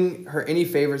not doing her any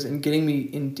favors in getting me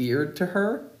endeared to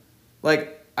her.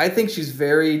 Like, I think she's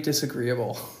very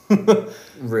disagreeable.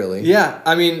 Really? Yeah,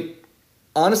 I mean,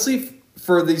 honestly,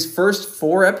 for these first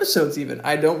 4 episodes even,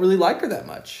 I don't really like her that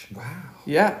much. Wow.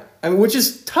 Yeah, I mean, which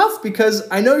is tough because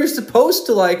I know you're supposed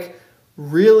to, like,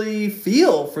 really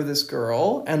feel for this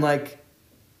girl and, like,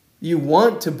 you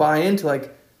want to buy into,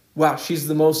 like, wow, she's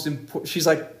the most important, she's,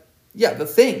 like, yeah, the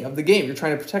thing of the game you're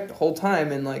trying to protect the whole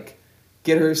time and, like,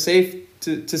 get her safe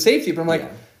to safety. But I'm like,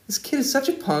 this kid is such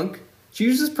a punk. She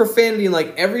uses profanity in,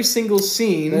 like, every single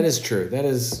scene. That is true. That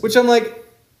is... Which I'm like,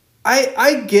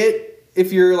 I get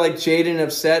if you're, like, jaded and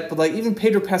upset, but, like, even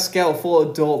Pedro Pascal,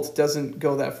 full adult, doesn't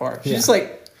go that far. She's just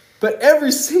like, but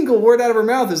every single word out of her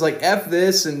mouth is like, F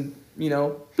this and, you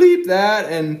know, bleep that.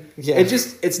 And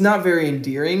it's not very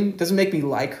endearing. Doesn't make me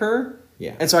like her.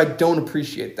 Yeah. And so I don't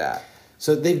appreciate that.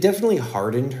 So they've definitely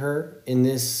hardened her in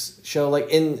this show. Like,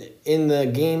 in the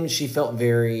game, she felt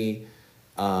very...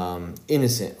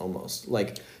 innocent almost,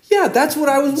 like, yeah, that's what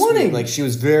I was wanting. Like, she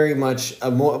was very much a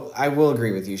more... I will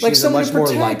agree with you. She's like a much more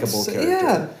likable character.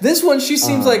 Yeah, this one she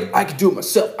seems like I could do it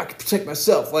myself. I could protect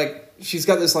myself. Like, she's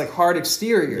got this, like, hard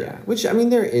exterior. Yeah, which, I mean,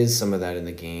 there is some of that in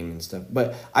the game and stuff.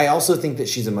 But I also think that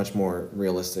she's a much more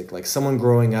realistic, like, someone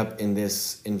growing up in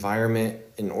this environment,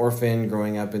 an orphan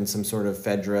growing up in some sort of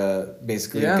Fedra,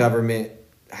 basically government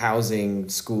housing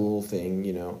school thing.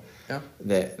 You know,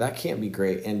 that can't be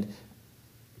great. And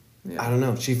I don't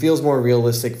know. She feels more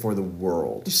realistic for the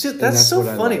world. You see, that's so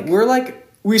funny. Like.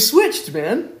 We switched,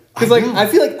 man. Because, like, I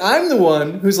feel like I'm the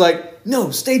one who's like, no,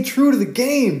 stay true to the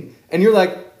game. And you're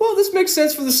like, well, this makes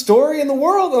sense for the story and the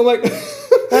world. I'm like,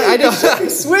 I know. We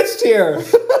switched here.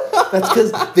 That's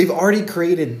because they've already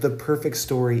created the perfect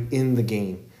story in the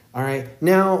game. All right.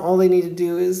 Now all they need to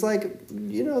do is, like,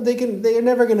 you know, they're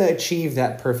never gonna achieve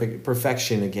that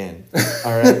perfection again.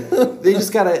 All right. They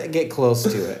just gotta get close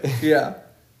to it. Yeah.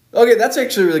 Okay, that's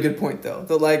actually a really good point, though.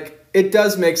 That, like, it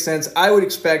does make sense. I would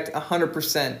expect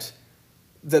 100%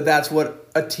 that that's what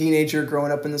a teenager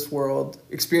growing up in this world,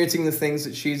 experiencing the things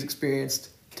that she's experienced,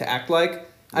 to act like.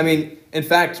 I mean, in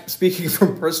fact, speaking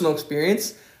from personal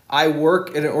experience, I work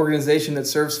at an organization that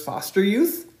serves foster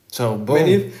youth. So,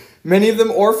 boom. Many of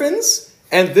them orphans,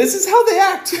 and this is how they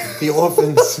act. The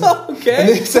orphans.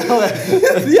 Okay.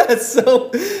 Yeah, so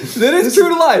that is true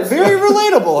to life. Very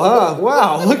relatable, huh?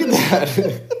 Wow, look at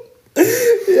that.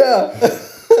 Yeah.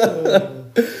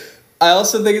 I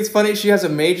also think it's funny she has a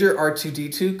major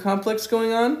R2-D2 complex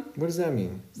going on. What does that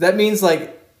mean? That means,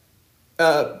 like,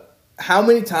 how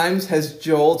many times has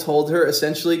Joel told her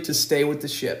essentially to stay with the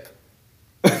ship?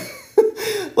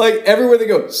 Like, everywhere they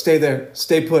go, stay there,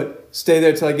 stay put, stay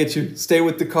there till I get you, stay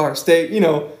with the car, stay, you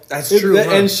know. That's true, huh?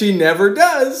 And she never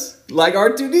does. Like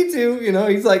R2-D2, you know,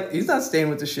 he's like, he's not staying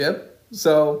with the ship.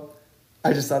 So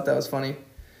I just thought that was funny.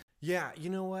 Yeah, you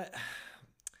know what?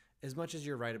 As much as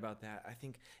you're right about that, I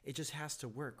think it just has to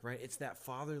work, right? It's that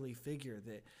fatherly figure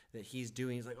that he's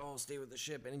doing. He's like, oh, stay with the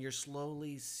ship. And you're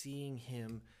slowly seeing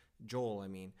him, Joel, I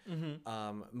mean,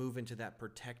 move into that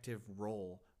protective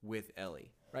role with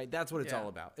Ellie, right? That's what it's all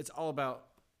about. It's all about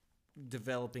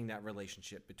developing that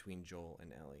relationship between Joel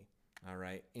and Ellie, all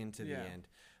right, into the end.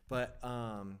 But,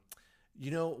 you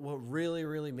know, what really,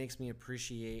 really makes me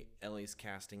appreciate Ellie's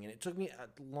casting, and it took me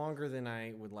longer than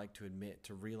I would like to admit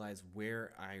to realize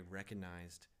where I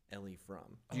recognized Ellie from.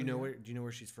 Do you know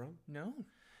where she's from? No.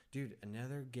 Dude,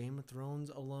 another Game of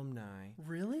Thrones alumni.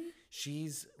 Really?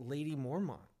 She's Lady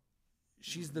Mormont.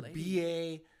 She's the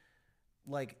BA,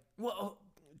 like,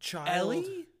 child.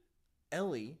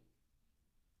 Ellie,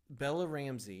 Bella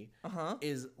Ramsey,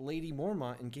 is Lady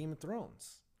Mormont in Game of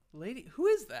Thrones. Who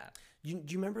is that? Do you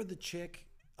remember the chick?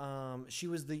 She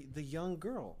was the young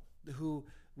girl who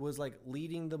was, like,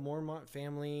 leading the Mormont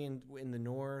family in the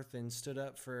north and stood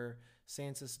up for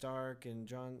Sansa Stark and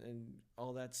Jon and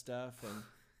all that stuff, and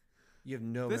you have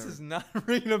no. This is not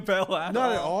ringing a bell at all.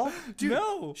 Not at all, dude.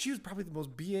 No, she was probably the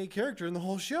most BA character in the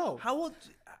whole show. How old?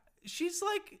 She's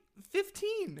like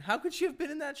 15. How could she have been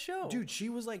in that show? Dude, she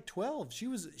was like 12. She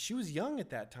was young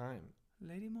at that time.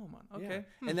 Lady Mormont. Okay.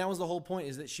 Yeah. And that was the whole point,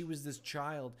 is that she was this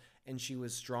child and she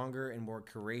was stronger and more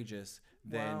courageous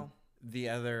than the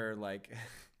other like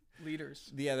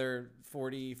leaders. The other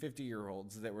 40,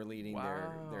 50-year-olds that were leading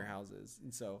their houses.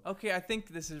 And so okay, I think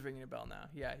this is ringing a bell now.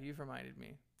 Yeah, you've reminded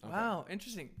me. Okay. Wow,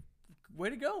 interesting. Way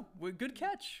to go. Good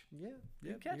catch. Yeah.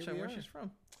 Good catch on where she's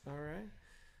from. All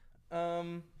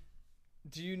right.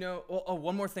 Do you know... Oh,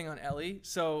 one more thing on Ellie.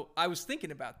 So I was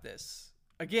thinking about this.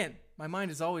 Again, my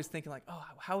mind is always thinking like, oh,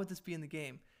 how would this be in the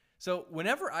game? So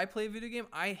whenever I play a video game,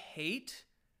 I hate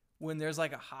when there's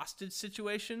like a hostage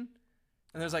situation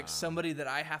and there's like somebody that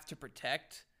I have to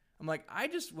protect. I'm like,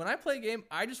 when I play a game,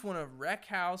 I just want to wreck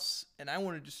house and I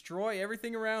want to destroy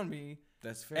everything around me.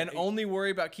 That's fair. And only worry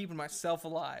about keeping myself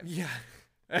alive. Yeah.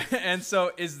 And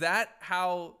so is that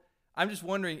how... I'm just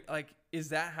wondering, like, is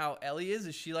that how Ellie is?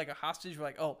 Is she like a hostage? We're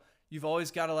like, oh, you've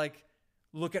always got to like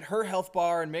look at her health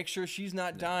bar and make sure she's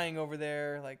not dying over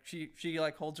there. Like she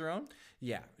like holds her own?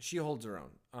 Yeah, she holds her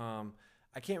own.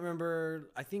 I can't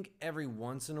remember. I think every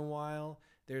once in a while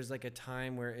there's like a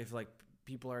time where if like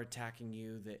people are attacking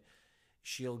you that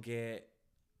she'll get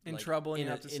in trouble and you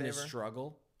have to save her.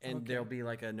 Struggle. And there'll be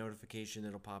like a notification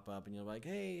that'll pop up and you'll be like,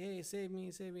 hey, save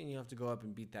me. And you have to go up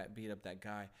and beat up that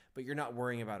guy. But you're not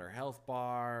worrying about her health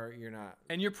bar. You're not.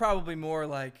 And you're probably more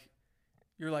like,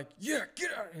 yeah, get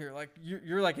out of here. Like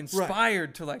you're like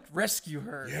inspired to like rescue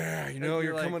her. Yeah,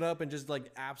 you're like, coming up and just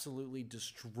like absolutely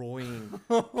destroying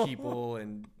people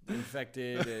and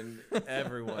infected and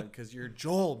everyone because you're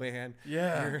Joel, man.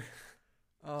 Yeah.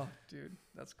 Oh, dude,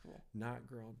 that's cool. Not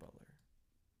Gerard Butler.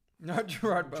 Not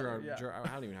Gerard Butler. I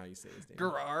don't even know how you say his name.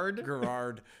 Gerard.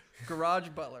 Garage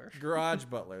Butler. Garage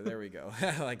Butler. There we go.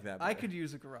 I like that better. I could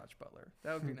use a garage butler.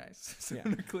 That would be nice. Yeah.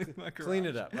 To clean my garage. Clean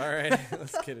it up. All right.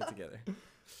 Let's get it together.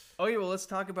 Okay, well, let's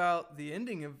talk about the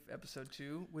ending of episode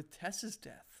 2 with Tess's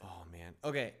death. Oh, man.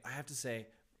 Okay, I have to say,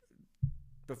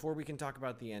 before we can talk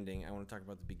about the ending, I want to talk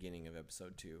about the beginning of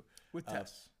episode 2. With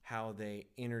Tess. How they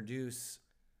introduce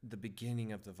the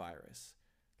beginning of the virus.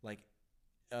 Like,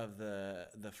 of the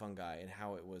fungi and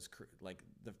how it was like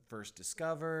the first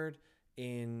discovered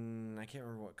in, I can't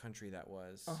remember what country that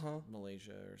was.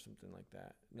 Malaysia or something like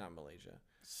that. Not Malaysia.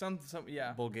 Some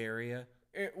yeah. Bulgaria.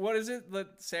 What is it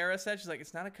that Sarah said? She's like,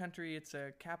 it's not a country, it's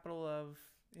a capital of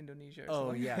Indonesia. Or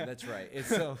something. Yeah, that's right. It's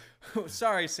so.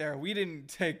 Sorry, Sarah, we didn't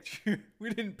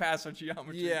pass on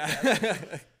geometry. Yeah.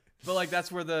 But like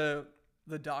that's where the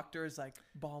doctor is like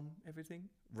bomb everything.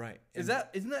 Right.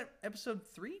 Isn't that episode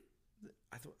 3?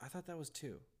 I thought that was 2.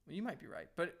 Well, you might be right,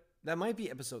 but that might be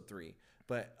episode 3.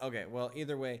 But okay, well,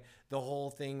 either way, the whole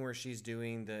thing where she's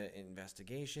doing the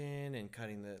investigation and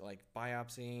cutting the like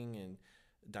biopsying and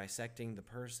dissecting the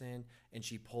person, and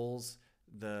she pulls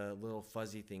the little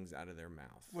fuzzy things out of their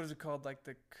mouth. What is it called? Like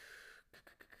the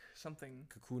something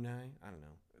cocoonai? I don't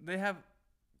know. They have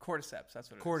cordyceps.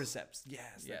 That's what it is. Cordyceps.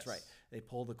 Yes, that's right. They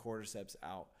pull the cordyceps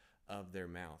out of their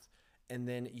mouth, and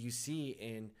then you see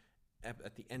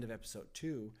at the end of episode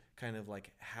 2, kind of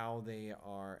like how they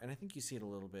are, and I think you see it a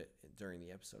little bit during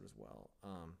the episode as well,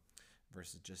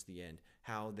 versus just the end,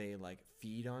 how they like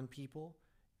feed on people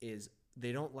is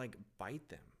they don't like bite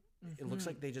them. Mm-hmm. It looks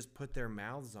like they just put their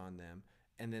mouths on them,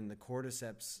 and then the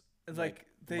cordyceps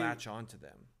they latch onto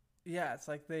them. Yeah, it's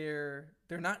like they're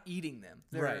not eating them.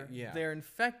 They're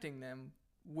infecting them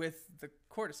with the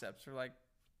cordyceps or like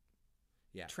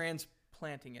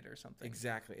transplanting it or something.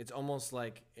 Exactly. It's almost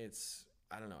like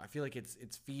I don't know. I feel like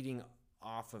it's feeding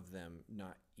off of them,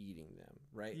 not eating them,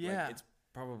 right? Yeah. Like it's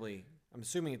probably, I'm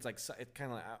assuming it's like, it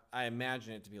kind of like, I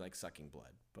imagine it to be like sucking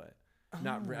blood, but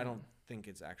not, I don't think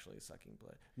it's actually sucking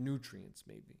blood. Nutrients,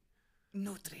 maybe.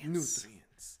 Nutrients.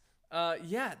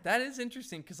 Yeah, that is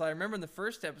interesting because I remember in the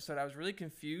first episode, I was really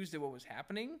confused at what was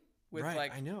happening with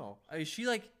I know. Is she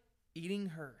like eating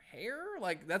her hair?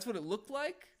 Like that's what it looked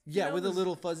like? Yeah, with the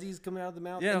little fuzzies coming out of the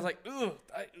mouth. Yeah, I was like, ugh,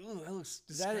 that looks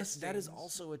disgusting. That is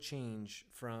also a change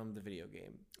from the video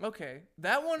game. Okay,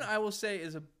 that one I will say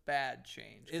is a bad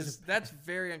change. That's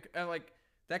very like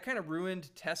that kind of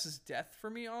ruined Tess's death for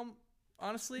me.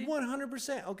 Honestly,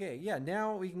 100%. Okay, yeah.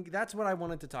 Now we can. That's what I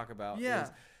wanted to talk about. Yeah,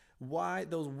 is why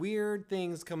those weird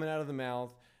things coming out of the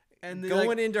mouth and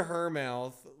going into her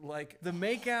mouth, like the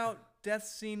makeout death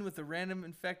scene with the random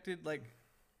infected, like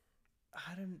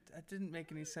that didn't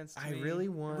make any sense to me.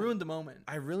 Ruined the moment.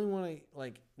 I really want to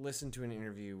like listen to an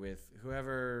interview with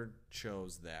whoever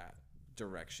chose that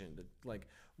direction. Like,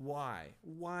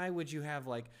 why would you have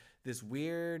like this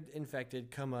weird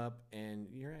infected come up and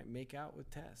you're at make out with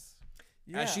Tess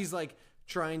as she's like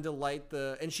trying to light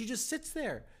and she just sits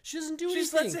there. She doesn't do anything.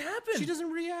 She just lets it happen. She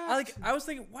doesn't react. I was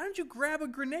thinking, why don't you grab a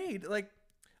grenade? Like,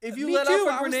 if you Me let too.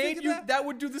 off a grenade, that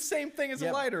would do the same thing as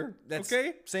a lighter. That's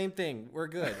okay? Same thing. We're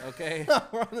good, okay?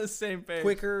 We're on the same page.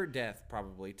 Quicker death,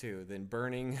 probably, too, than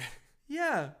burning.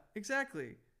 Yeah,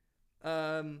 exactly.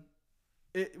 Well,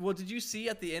 did you see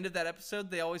at the end of that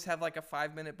episode, they always have like a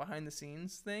 5-minute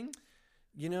behind-the-scenes thing?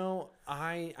 You know,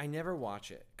 I never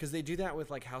watch it. Because they do that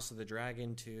with, like, House of the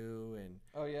Dragon, too. And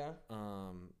oh, yeah?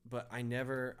 But I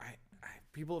never...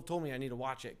 people have told me I need to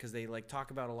watch it because they, like, talk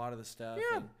about a lot of the stuff.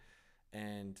 Yeah.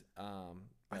 And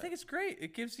I think it's great.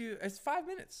 It gives you... It's 5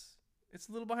 minutes. It's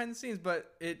a little behind the scenes,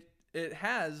 but it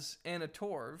has Anna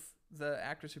Torv, the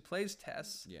actress who plays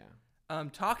Tess... Yeah.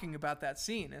 Talking about that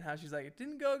scene and how she's like, it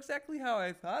didn't go exactly how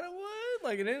I thought it would.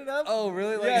 Like, it ended up... Oh,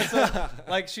 really? Like, yeah, so,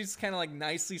 like, she's kind of, like,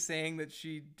 nicely saying that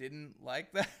she didn't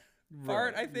like that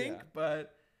part, I think. Yeah.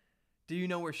 But do you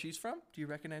know where she's from? Do you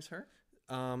recognize her?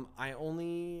 I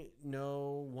only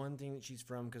know one thing that she's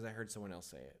from because I heard someone else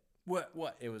say it.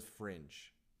 What? It was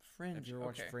Fringe. Fringe. Have you ever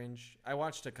watched Fringe? I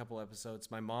watched a couple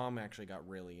episodes. My mom actually got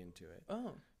really into it.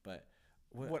 Oh. But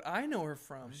what I know her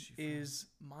from is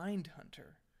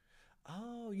Mindhunter.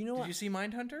 Oh, you know what? Did you see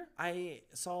Mindhunter? I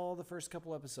saw the first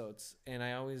couple episodes, and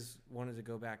I always wanted to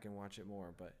go back and watch it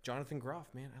more. But Jonathan Groff,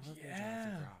 man, I love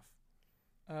Jonathan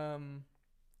Groff.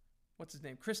 What's his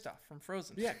name? Kristoff from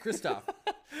Frozen. Yeah, Kristoff.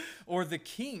 Or the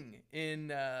King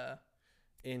in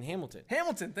Hamilton.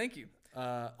 Hamilton, thank you.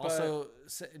 Also,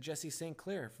 Jesse St.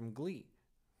 Clair from Glee.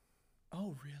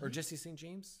 Oh, really? Or Jesse St.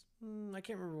 James? I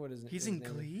can't remember what his name is. He's in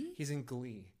Glee? He's in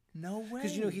Glee. No way.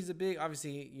 Because, he's a big,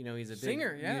 obviously, he's a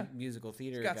singer, big musical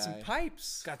theater guy. He's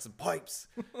got some pipes.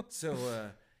 So,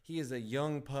 he is a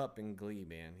young pup in Glee,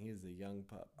 man. He is a young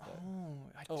pup.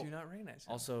 I do not recognize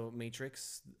him. Also,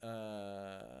 Matrix,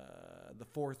 the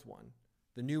fourth one.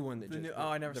 The new one that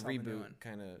I never saw the reboot new one.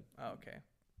 kind of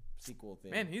sequel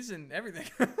thing. Man, he's in everything.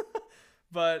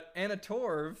 But Anna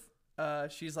Torv,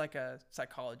 she's like a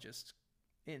psychologist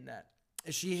in that.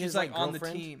 Is she she's his like on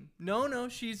girlfriend? the team. No,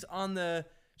 she's on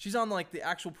like the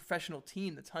actual professional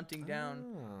team that's hunting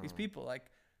down these people. Like,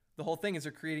 the whole thing is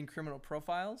they're creating criminal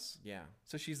profiles. Yeah.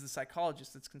 So she's the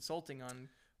psychologist that's consulting on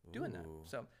doing that.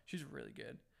 So she's really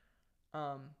good.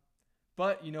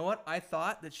 But you know what? I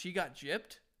thought that she got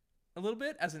gypped a little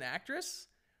bit as an actress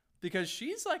because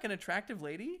she's like an attractive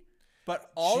lady,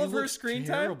 but all of her screen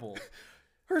time,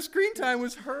 her screen time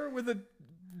was her with a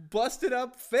busted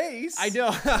up face. I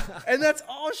know. And that's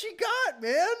all she got,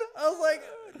 man. I was like,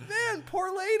 man,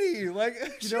 poor lady. Like,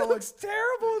 she looks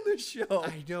terrible in this show.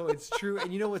 I know, it's true.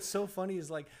 And you know what's so funny is,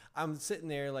 like, I'm sitting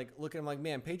there like looking, I'm like,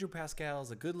 man, Pedro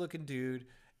Pascal's a good looking dude.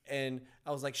 And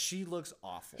I was like, she looks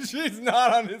awful. She's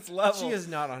not on his level. She is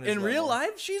not on his level. In real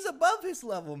life, she's above his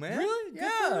level, man. Really?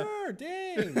 Yeah. Good for her.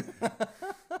 Dang.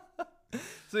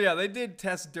 So yeah, they did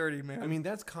Tess dirty, man. I mean,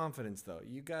 that's confidence, though.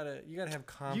 You gotta have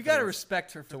confidence. You gotta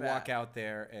respect her for to that. walk out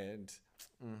there and.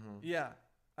 Mm-hmm. Yeah,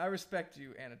 I respect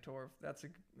you, Anna Torv. That's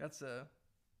a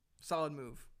solid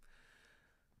move.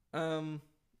 All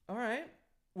right.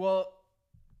 Well,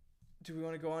 do we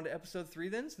want to go on to episode 3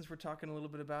 then, since we're talking a little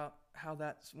bit about how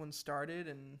that one started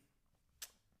and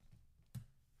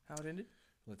how it ended?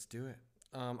 Let's do it.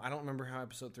 I don't remember how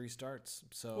episode 3 starts.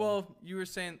 So well, you were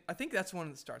saying I think that's one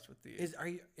that starts with the.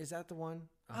 Is that the one?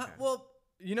 Okay. Well,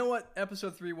 you know what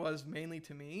episode 3 was mainly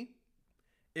to me?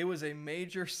 It was a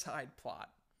major side plot.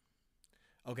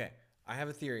 Okay, I have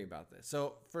a theory about this.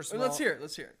 So first of all, let's hear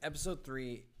it. Episode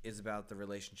 3 is about the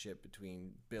relationship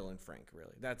between Bill and Frank.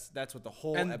 Really, that's what the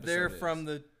whole and episode they're is.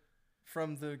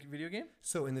 from the video game.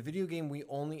 So in the video game, we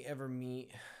only ever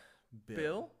meet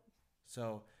Bill.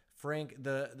 So Frank,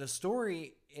 the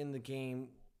story in the game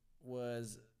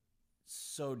was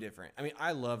so different. I mean,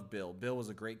 I love Bill. Bill was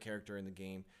a great character in the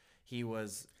game. He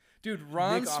was, dude.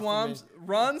 Ron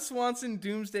Swanson,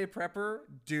 Doomsday Prepper,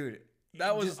 dude.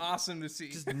 That was awesome to see.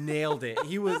 Just nailed it.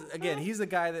 He was, again, he's a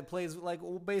guy that plays like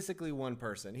basically one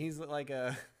person. He's like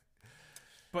a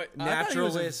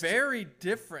naturalist. He was a very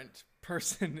different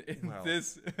person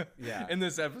in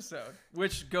this episode,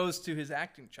 which goes to his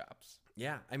acting chops.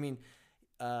 Yeah, I mean,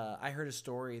 I heard a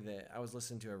story that I was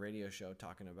listening to a radio show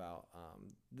talking about,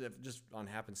 just on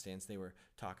happenstance, they were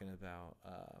talking about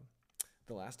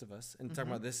The Last of Us and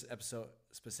talking about this episode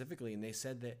specifically, and they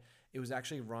said that it was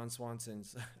actually Ron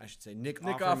Swanson's, I should say, Nick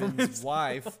Offerman's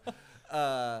wife,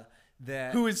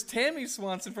 who is Tammy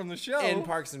Swanson from the show in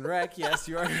Parks and Rec. Yes,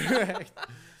 you are correct.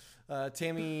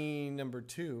 Tammy number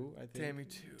 2, I think.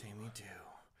 Tammy 2.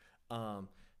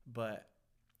 But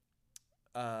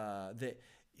that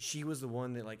she was the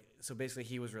one that like, so basically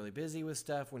he was really busy with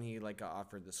stuff when he like got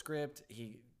offered the script.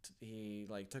 He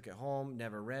like took it home,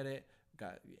 never read it,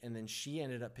 and then she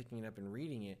ended up picking it up and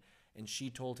reading it, and she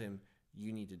told him,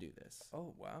 "You need to do this."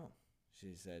 Oh wow.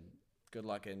 She said, "Good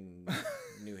luck in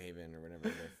New Haven or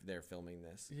whatever they're filming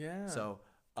this." Yeah. So,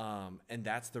 and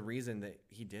that's the reason that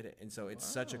he did it. And so it's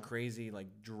such a crazy, like,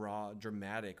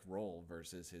 dramatic role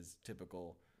versus his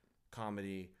typical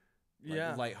comedy,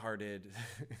 like, lighthearted.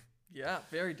 Yeah,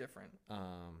 very different.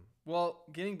 Well,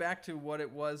 getting back to what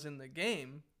it was in the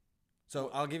game.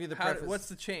 So I'll give you the preface. What's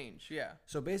the change? Yeah.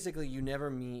 So basically, you never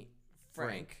meet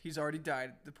Frank. He's already died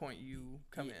at the point you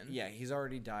come in. Yeah, he's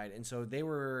already died. And so they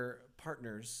were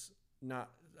partners, not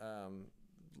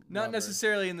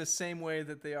necessarily in the same way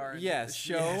that they are in the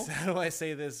show. Yes. How do I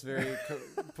say this very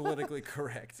politically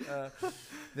correct?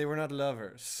 They were not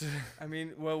lovers. I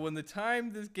mean, well, when the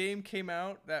time this game came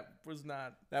out, that was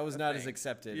not as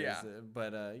accepted. Yeah.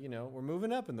 But you know, we're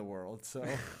moving up in the world, so.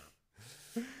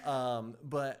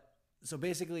 But so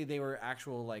basically, they were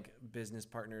actual like business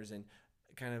partners and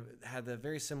kind of had a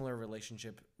very similar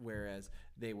relationship, whereas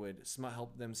they would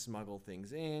help them smuggle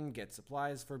things in, get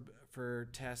supplies for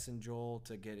Tess and Joel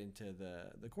to get into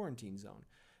the quarantine zone.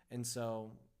 And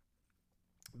so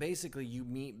basically you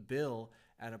meet Bill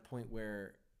at a point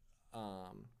where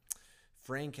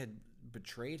Frank had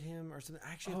betrayed him or something.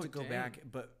 I actually have to go back,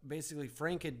 but basically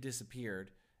Frank had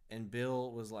disappeared and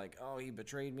Bill was like, "Oh, he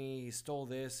betrayed me, he stole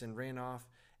this and ran off."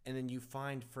 And then you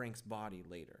find Frank's body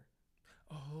later.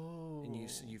 Oh.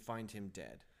 And you find him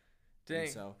dead.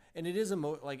 Dang. And it is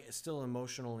still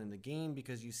emotional in the game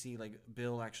because you see like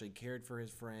Bill actually cared for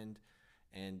his friend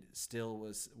and still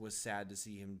was sad to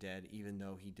see him dead, even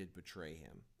though he did betray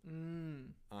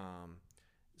him.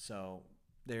 So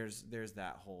there's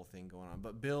that whole thing going on.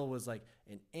 But Bill was like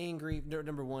an angry,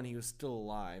 number one, he was still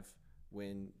alive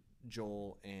when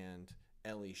Joel and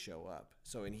Ellie show up.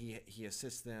 So, and he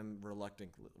assists them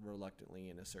reluctantly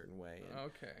in a certain way.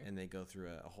 And they go through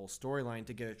a whole storyline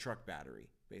to get a truck battery,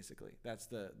 basically. That's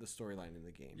the storyline in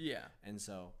the game. Yeah. And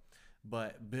so,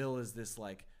 but Bill is this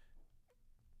like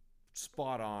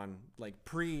spot on, like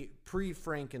pre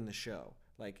Frank in the show.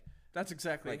 Like, that's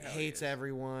exactly like hates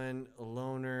everyone, a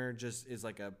loner, just is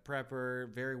like a prepper,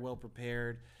 very well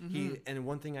prepared. And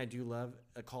one thing I do love,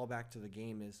 a callback to the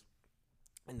game, is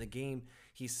in the game,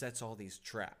 he sets all these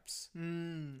traps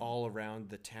all around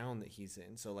the town that he's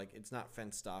in. So, like, it's not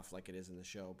fenced off like it is in the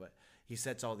show, but he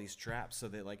sets all these traps so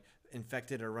that, like,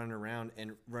 infected are running around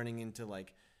and running into,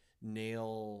 like,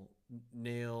 nail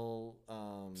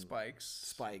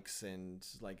spikes and,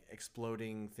 like,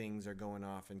 exploding things are going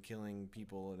off and killing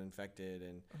people and infected.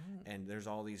 And there's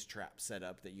all these traps set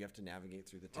up that you have to navigate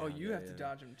through the town. Oh, you have to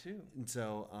dodge them, too. And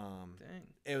so,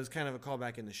 it was kind of a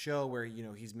callback in the show where, you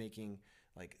know, he's making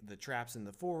like the traps in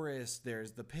the forest,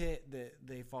 there's the pit that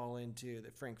they fall into,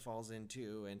 that Frank falls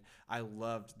into, and I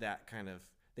loved that kind of.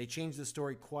 They changed the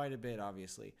story quite a bit,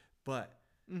 obviously, but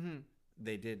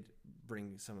they did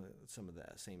bring some of the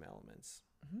same elements.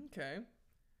 Okay,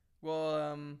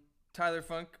 well, Tyler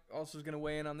Funk also is going to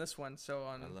weigh in on this one. So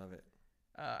I love it.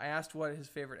 I asked what his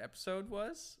favorite episode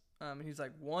was, and he's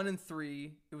like 1 and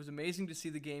 3. It was amazing to see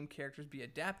the game characters be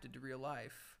adapted to real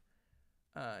life.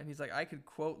 And he's like, I could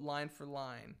quote line for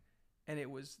line, and it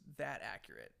was that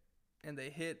accurate. And they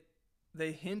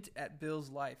hint at Bill's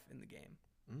life in the game,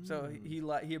 so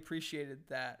he appreciated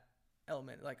that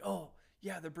element. Like, oh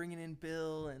yeah, they're bringing in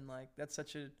Bill, and like that's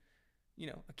such a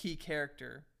key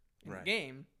character in the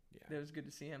game. Yeah, it was good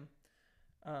to see him.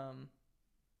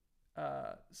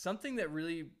 Something that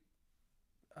really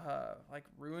like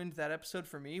ruined that episode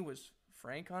for me was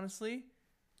Frank, honestly,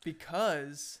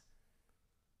 because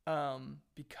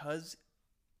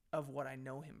of what I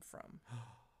know him from.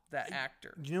 That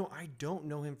actor. You know, I don't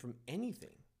know him from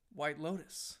anything. White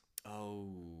Lotus.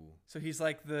 Oh. So he's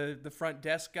like the front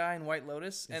desk guy in White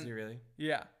Lotus. Is he really?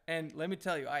 Yeah. And let me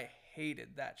tell you, I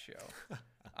hated that show.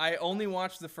 I only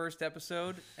watched the first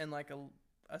episode and like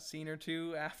a scene or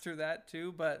two after that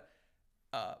too. But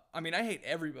I mean, I hate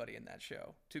everybody in that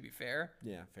show, to be fair.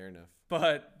 Yeah, fair enough.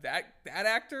 But that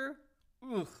actor...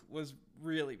 was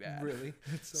really bad. Really?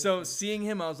 So seeing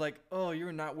him, I was like, "Oh,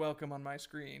 you're not welcome on my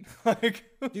screen." Like,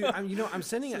 dude, I'm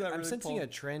sensing a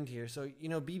trend here. So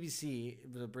BBC,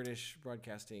 the British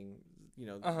Broadcasting,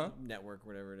 network,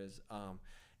 whatever it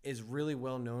is really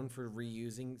well known for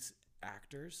reusing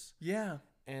actors. Yeah.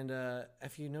 And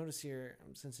if you notice here,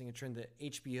 I'm sensing a trend that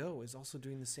HBO is also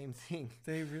doing the same thing.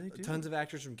 They really do. Tons of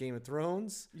actors from Game of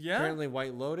Thrones. Yeah. Apparently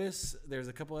White Lotus. There's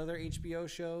a couple other HBO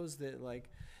shows that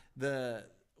like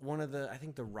I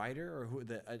think the writer or who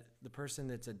the person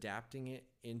that's adapting it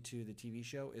into the TV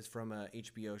show is from a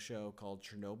HBO show called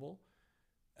Chernobyl.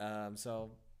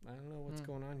 So I don't know what's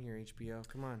going on here, HBO.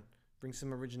 Come on, bring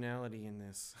some originality in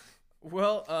this.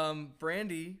 Well,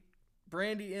 Brandy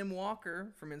M. Walker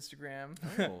from Instagram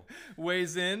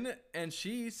weighs in, and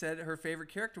she said her favorite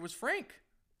character was Frank.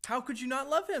 How could you not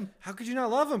love him? How could you not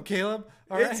love him, Caleb?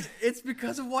 It's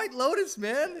because of White Lotus,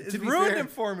 man. It's ruined him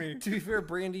for me. To be fair,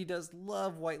 Brandy does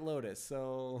love White Lotus,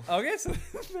 so... Okay, so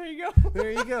there you go.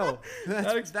 There you go.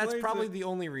 That's probably the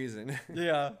only reason.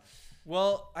 Yeah.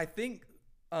 Well, I think,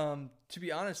 to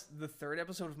be honest, the third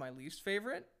episode was my least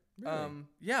favorite. Really?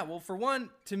 Yeah, well, for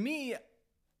one, to me,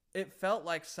 it felt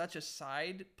like such a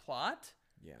side plot.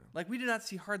 Yeah. Like, we did not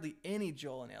see hardly any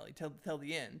Joel and Ellie till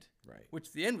the end. Right.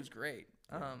 Which the end was great.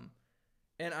 Yeah.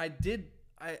 And I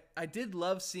did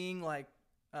love seeing like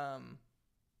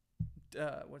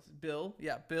what's it, Bill?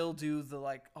 Yeah, Bill do the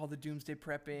like all the doomsday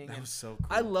prepping. That was so cool.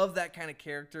 I love that kind of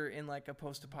character in like a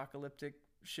post-apocalyptic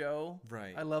show.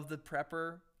 Right. I love the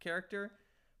prepper character,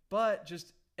 but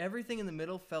just everything in the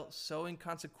middle felt so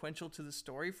inconsequential to the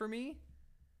story for me.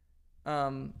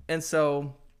 And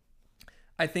so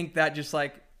I think that just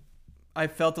like I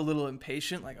felt a little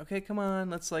impatient, like, okay, come on,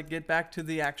 let's like get back to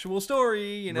the actual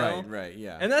story, you know? Right,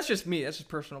 yeah. And that's just me, that's just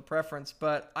personal preference.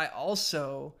 But I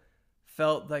also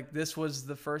felt like this was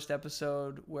the first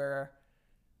episode where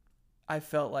I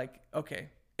felt like,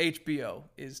 okay, HBO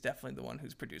is definitely the one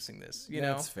who's producing this, you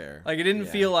know? That's fair. Like it didn't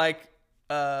feel like,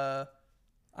 I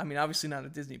mean, obviously not a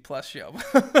Disney Plus show.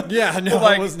 Yeah, no,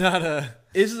 like, it was not a...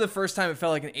 This is the first time it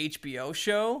felt like an HBO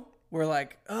show. We're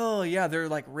like, oh yeah, they're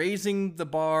like raising the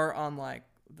bar on like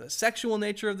the sexual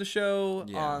nature of the show.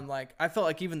 Yeah. On like, I felt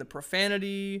like even the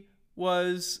profanity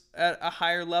was at a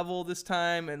higher level this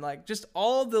time, and like just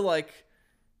all the like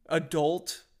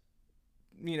adult,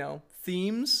 you know,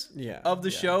 themes of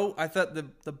the show. I thought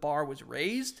the bar was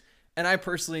raised, and I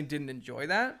personally didn't enjoy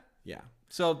that. Yeah.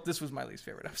 So this was my least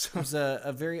favorite episode. It was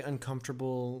a very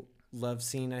uncomfortable love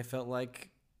scene. I felt like.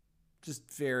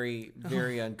 Just very,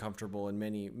 very uncomfortable in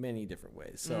many, many different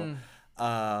ways. So,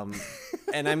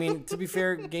 and I mean, to be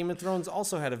fair, Game of Thrones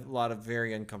also had a lot of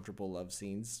very uncomfortable love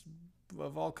scenes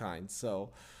of all kinds.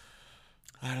 So,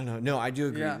 I don't know. No, I do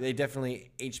agree. Yeah. They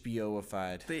definitely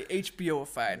HBO-ified. They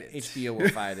HBO-ified it.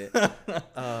 HBO-ified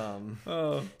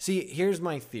it. See, here's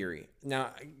my theory. Now,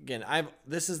 again,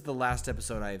 this is the last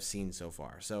episode I have seen so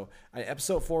far. So,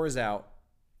 episode 4 is out.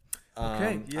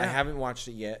 Okay, yeah. I haven't watched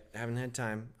it yet. I haven't had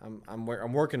time. I'm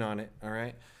working on it. All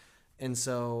right, and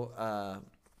so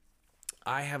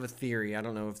I have a theory. I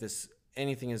don't know if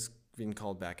anything has been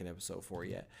called back in episode 4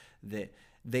 yet. That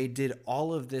they did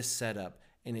all of this setup,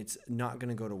 and it's not going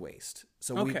to go to waste.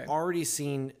 So we've already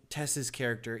seen Tess's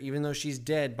character, even though she's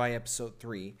dead by episode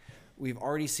 3. We've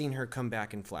already seen her come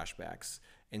back in flashbacks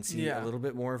and see a little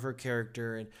bit more of her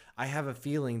character. And I have a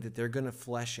feeling that they're going to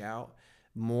flesh out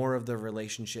more of the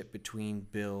relationship between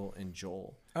Bill and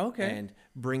Joel. Okay. And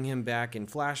bring him back in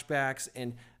flashbacks,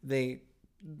 and they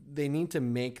need to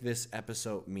make this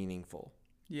episode meaningful.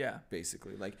 Yeah.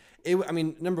 Basically. Like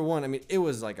number one, it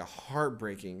was like a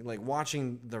heartbreaking, like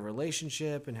watching the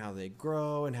relationship and how they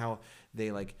grow and how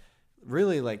they like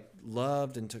really like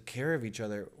loved and took care of each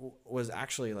other was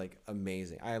actually like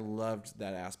amazing. I loved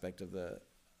that aspect of the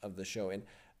show, and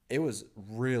it was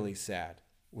really sad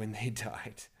when they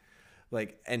died.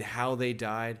 Like, and how they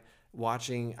died,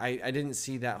 watching, I didn't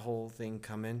see that whole thing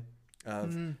coming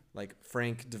of like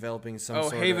Frank developing some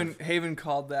sort of... Haven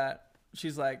called that.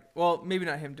 She's like, well, maybe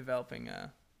not him developing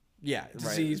a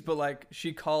disease, but like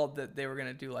she called that they were going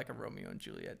to do like a Romeo and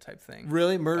Juliet type thing.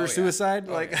 Really? Murder-suicide?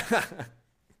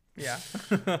 Yeah.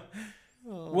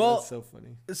 Well, that's so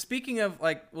funny. Speaking of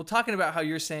like, talking about how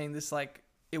you're saying this, like,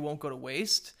 it won't go to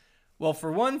waste. Well,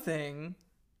 for one thing,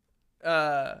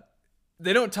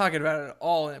 they don't talk about it at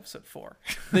all in episode 4.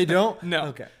 They don't? No.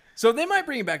 Okay. So they might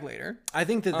bring it back later. I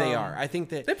think that they are. I think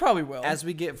that they probably will. As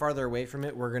we get farther away from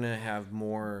it, we're going to have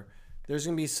more. There's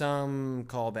going to be some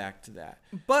callback to that.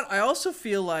 But I also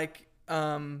feel like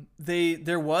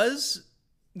there was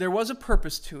a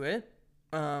purpose to it.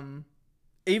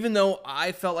 Even though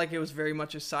I felt like it was very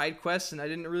much a side quest and I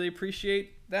didn't really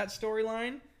appreciate that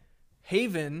storyline,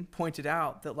 Haven pointed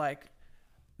out that like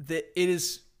that it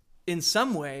is, in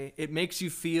some way, it makes you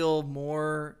feel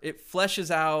more, it fleshes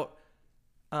out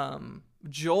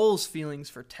Joel's feelings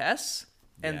for Tess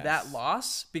and that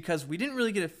loss, because we didn't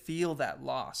really get to feel that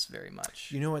loss very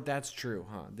much. You know what? That's true,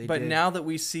 huh? But now that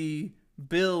we see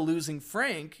Bill losing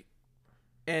Frank,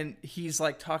 and he's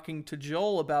like talking to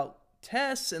Joel about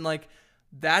Tess, and like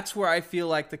that's where I feel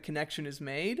like the connection is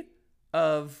made.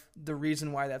 of the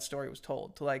reason why that story was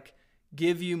told, to like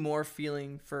give you more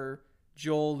feeling for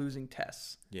Joel losing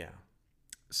Tess. Yeah.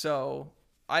 So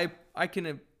I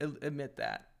can admit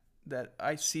that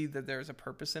I see that there's a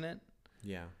purpose in it.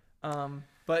 Yeah.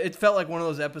 But it felt like one of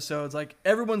those episodes, like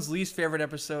everyone's least favorite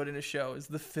episode in a show is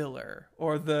the filler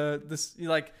or this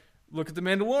like look at The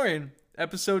Mandalorian.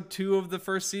 Episode 2 of the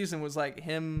first season was like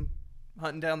him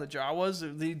hunting down the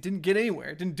Jawas. They didn't get anywhere.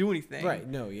 It didn't do anything. Right.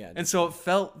 No. Yeah. And so it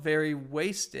felt very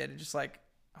wasted. Just like,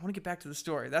 I want to get back to the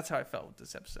story. That's how I felt with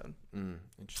this episode.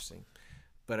 Interesting.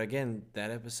 But again,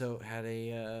 that episode had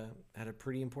a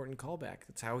pretty important callback.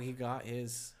 That's how he got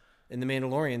his in The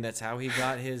Mandalorian. That's how he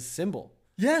got his symbol.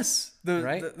 Yes,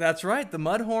 right. That's right. The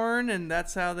Mudhorn, and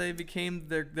that's how they became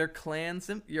their clan.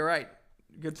 You're right.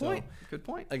 Good point. So, good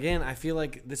point. Again, I feel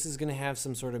like this is going to have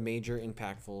some sort of major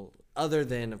impactful, other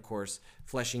than, of course,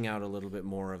 fleshing out a little bit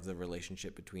more of the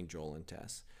relationship between Joel and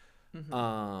Tess. Mm-hmm.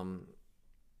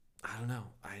 I don't know.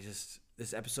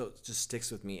 This episode just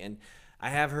sticks with me, and I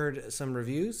have heard some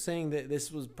reviews saying that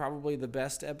this was probably the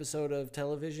best episode of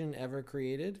television ever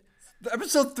created.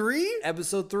 Episode 3?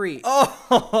 Episode 3.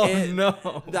 Oh,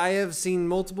 no. I have seen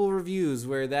multiple reviews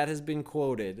where that has been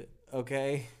quoted,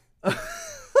 okay?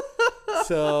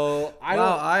 So,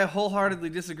 I wholeheartedly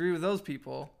disagree with those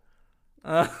people.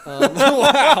 Wow.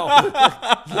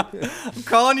 I'm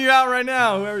calling you out right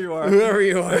now, whoever you are. Whoever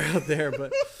you are out there.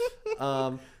 But,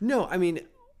 no, I mean,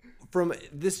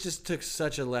 this just took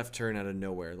such a left turn out of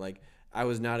nowhere. Like, I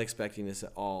was not expecting this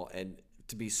at all. And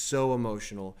to be so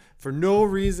emotional for no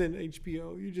reason,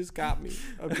 HBO, you just got me.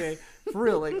 Okay, for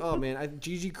real. Like, oh man,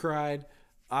 Gigi cried.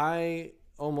 I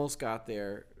almost got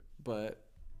there, but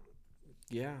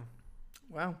yeah.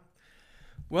 Wow.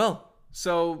 Well,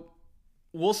 so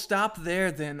we'll stop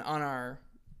there then on our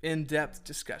in-depth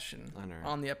discussion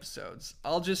on the episodes.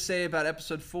 I'll just say about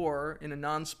episode 4 in a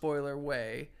non-spoiler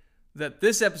way that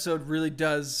this episode really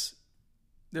does.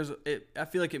 I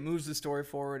feel like it moves the story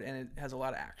forward and it has a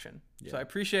lot of action. Yeah. So I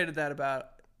appreciated that about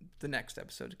the next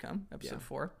episode to come, episode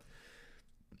 4.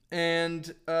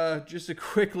 And just a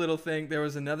quick little thing. There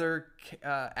was another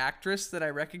actress that I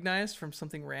recognized from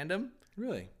something random.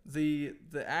 Really? The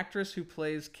actress who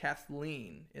plays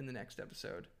Kathleen in the next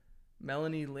episode,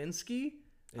 Melanie Linsky.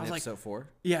 In episode 4?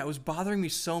 Yeah, it was bothering me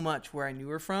so much where I knew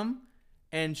her from.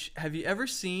 And have you ever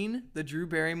seen the Drew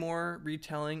Barrymore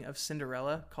retelling of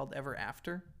Cinderella called Ever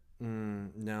After?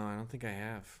 No, I don't think I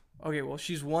have. Okay, well,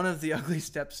 she's one of the ugly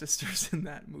stepsisters in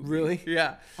that movie. Really?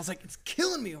 Yeah. I was like, it's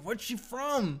killing me. What's she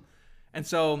from? And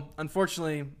so,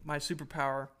 unfortunately, my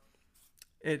superpower,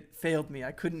 it failed me.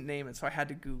 I couldn't name it, so I had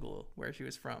to Google where she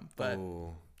was from. But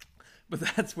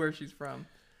that's where she's from.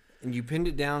 And you pinned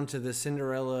it down to the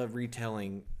Cinderella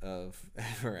retelling of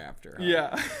Ever After. Huh?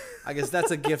 Yeah. I guess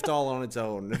that's a gift all on its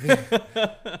own.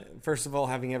 First of all,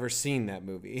 having ever seen that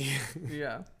movie.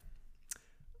 Yeah.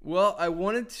 Well, I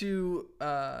wanted to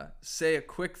say a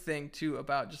quick thing, too,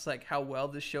 about just like how well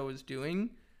this show is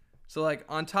doing. So like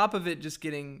on top of it just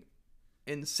getting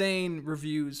insane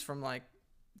reviews from like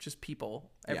just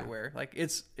people everywhere. Like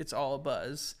it's all a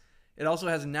buzz. It also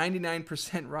has a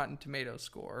 99% Rotten Tomatoes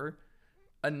score.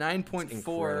 A 9.4.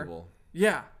 Incredible.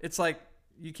 Yeah, it's like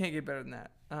you can't get better than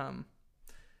that.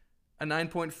 A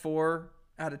 9.4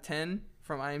 out of 10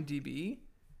 from IMDb.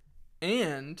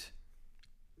 And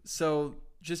so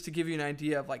just to give you an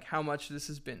idea of like how much this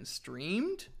has been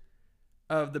streamed,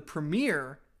 the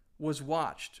premiere was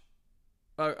watched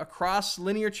across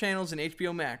linear channels and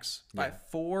HBO Max by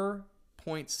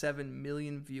 4.7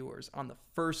 million viewers on the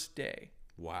first day.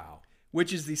 Wow.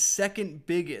 Which is the second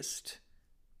biggest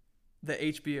that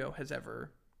HBO has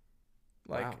ever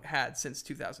had since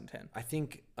 2010. I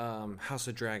think House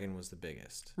of Dragon was the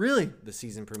biggest. Really? The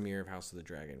season premiere of House of the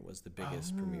Dragon was the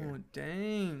biggest premiere. Oh,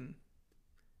 dang.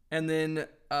 And then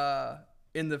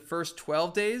in the first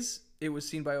 12 days, it was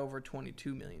seen by over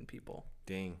 22 million people.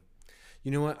 Dang.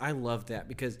 You know what? I love that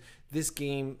because the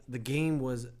game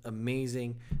was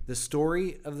amazing. The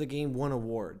story of the game won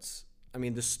awards. I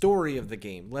mean, the story of the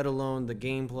game, let alone the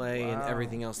gameplay and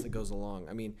everything else that goes along.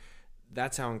 I mean,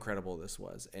 that's how incredible this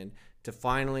was. And to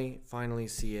finally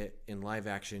see it in live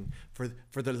action for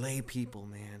the lay people,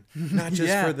 man. Not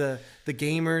just for the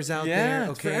gamers out there.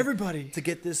 Okay, for everybody. To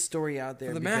get this story out there.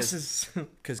 For the masses.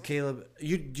 Because Caleb,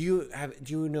 do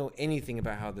you know anything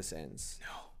about how this ends?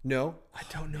 No? I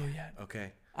don't know yet.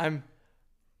 Okay. I'm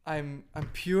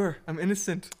pure. I'm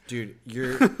innocent. Dude,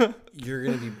 you're going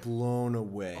to be blown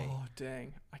away. Oh,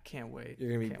 dang. I can't wait.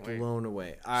 You're going to be blown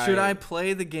away. Should I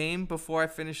play the game before I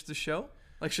finish the show?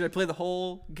 Like, should I play the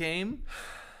whole game,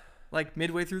 like,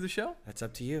 midway through the show? That's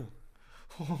up to you.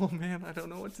 Oh man, I don't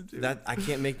know what to do. That I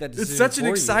can't make that decision. It's such an for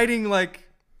you. exciting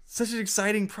such an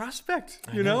exciting prospect,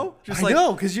 you know? Just I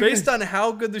know, 'cause you're based on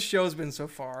how good the show's been so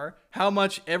far, how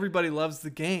much everybody loves the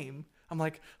game. I'm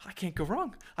like, I can't go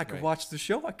wrong. I could watch the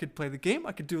show, I could play the game,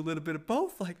 I could do a little bit of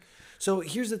both. So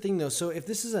here's the thing, though. So if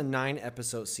this is a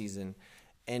 9-episode season,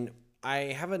 and I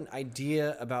have an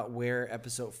idea about where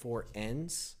episode 4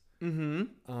 ends.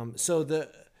 So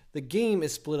the game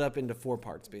is split up into 4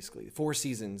 parts, basically 4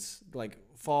 seasons, like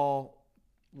fall,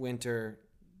 winter,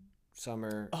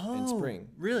 summer, and spring.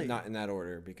 Really? Not in that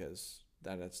order because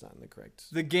that's not in the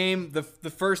correct. The game, the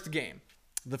first game.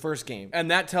 The first game. And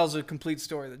that tells a complete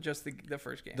story, that just the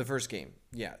first game. The first game,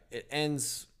 yeah. It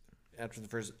ends after the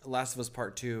first. Last of Us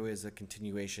Part 2 is a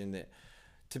continuation that,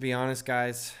 to be honest,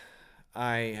 guys,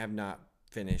 I have not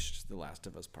finished The Last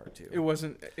of Us Part 2. It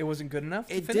wasn't good enough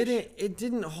to It finish? it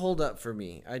didn't hold up for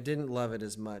me. I didn't love it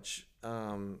as much.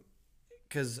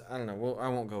 Because, I don't know, well, I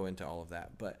won't go into all of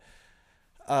that. But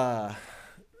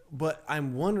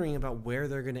I'm wondering about where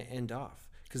they're going to end off.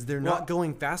 Because they're not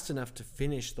going fast enough to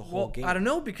finish the whole game. I don't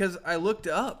know, because I looked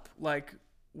up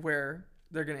where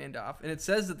they're going to end off, and it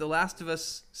says that The Last of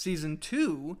Us Season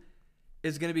 2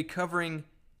 is going to be covering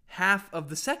half of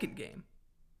the second game.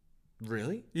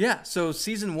 Really? Yeah, so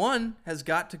Season 1 has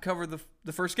got to cover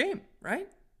the first game, right?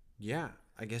 Yeah,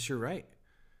 I guess you're right.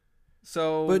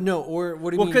 So, But no, or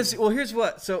what do you mean? Well, here's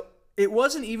what. So it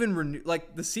wasn't even renewed.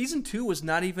 Like the Season 2 was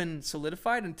not even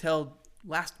solidified until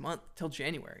last month, till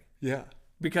January. Yeah.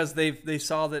 Because they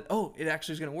saw that, it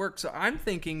actually is going to work. So I'm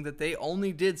thinking that they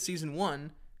only did Season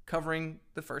 1 covering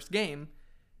the first game,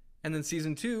 and then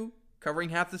Season 2 covering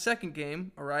half the second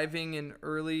game, arriving in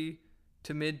early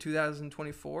to mid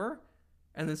 2024,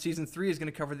 and then Season 3 is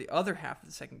going to cover the other half of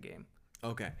the second game.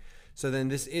 Okay. So then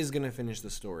this is going to finish the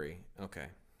story. Okay.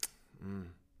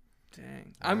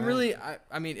 Dang. I'm really,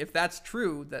 I mean, if that's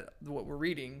true, that what we're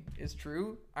reading is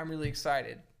true, I'm really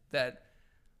excited that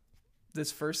this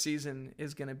first season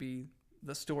is going to be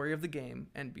the story of the game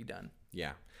and be done.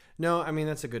 Yeah. No, I mean,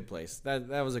 that's a good place. That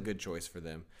was a good choice for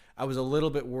them. I was a little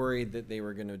bit worried that they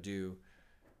were going to do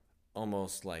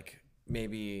almost like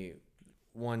maybe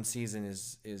one season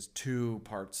is 2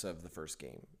 parts of the first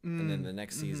game. And then the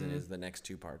next season is the next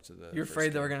 2 parts of the You're first afraid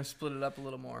game. they were going to split it up a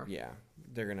little more. Yeah.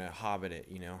 They're going to hobbit it,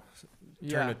 turn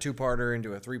Yeah. a 2-parter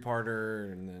into a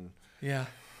 3-parter and then... Yeah.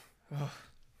 Oh.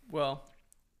 Well,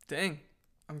 dang.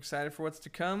 I'm excited for what's to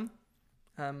come.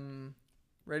 I'm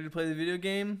ready to play the video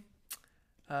game.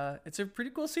 It's a pretty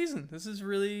cool season. This is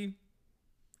really...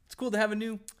 It's cool to have a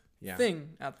new thing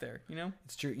out there,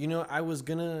 It's true. I was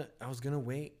gonna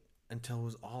wait until it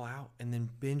was all out and then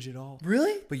binge it all.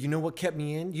 Really? But you know what kept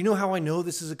me in? You know how I know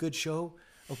this is a good show?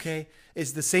 Okay?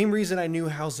 It's the same reason I knew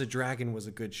House of Dragon was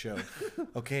a good show.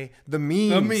 Okay? The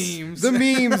memes. The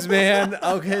memes, man.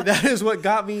 Okay, that is what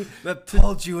got me. That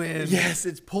pulled you in. Yes,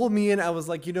 it's pulled me in. I was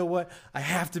like, you know what? I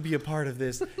have to be a part of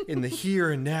this in the here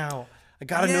and now. I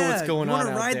gotta know what's going on out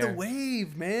there. You want to ride the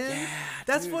wave, man. Yeah,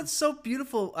 that's what's so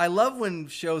beautiful. I love when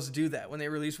shows do that, when they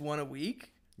release one a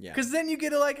week. Yeah. Because then you get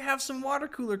to have some water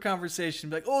cooler conversation.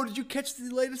 Be like, oh, did you catch the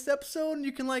latest episode? And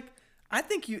you can I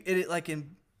think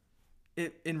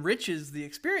it enriches the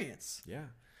experience. Yeah.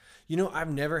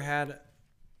 I've never had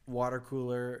water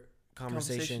cooler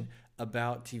conversation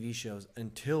about TV shows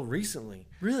until recently.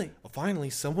 Really? Well, finally,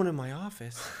 someone in my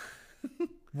office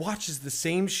watches the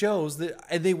same shows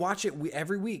and they watch it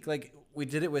every week. Like we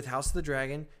did it with House of the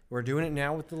Dragon. We're doing it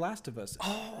now with The Last of Us.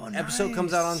 Oh, nice. Episode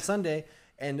comes out on Sunday.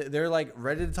 And they're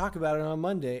ready to talk about it on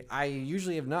Monday. I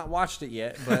usually have not watched it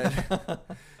yet, but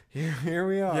here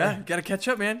we are. Yeah, gotta catch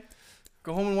up, man.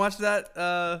 Go home and watch that.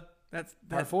 That's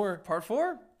Part 4. Part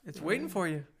 4. It's waiting for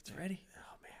you. It's ready.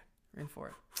 Oh man, we're in for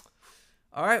it.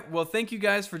 All right. Well, thank you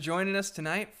guys for joining us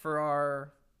tonight for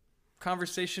our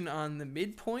conversation on the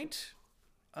midpoint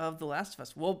of The Last of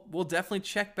Us. We'll definitely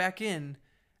check back in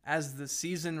as the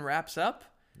season wraps up.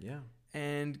 Yeah.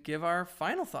 And give our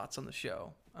final thoughts on the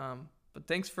show. But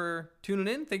thanks for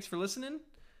tuning in. Thanks for listening.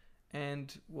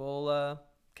 And we'll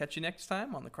catch you next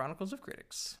time on the Chronicles of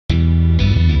Critics.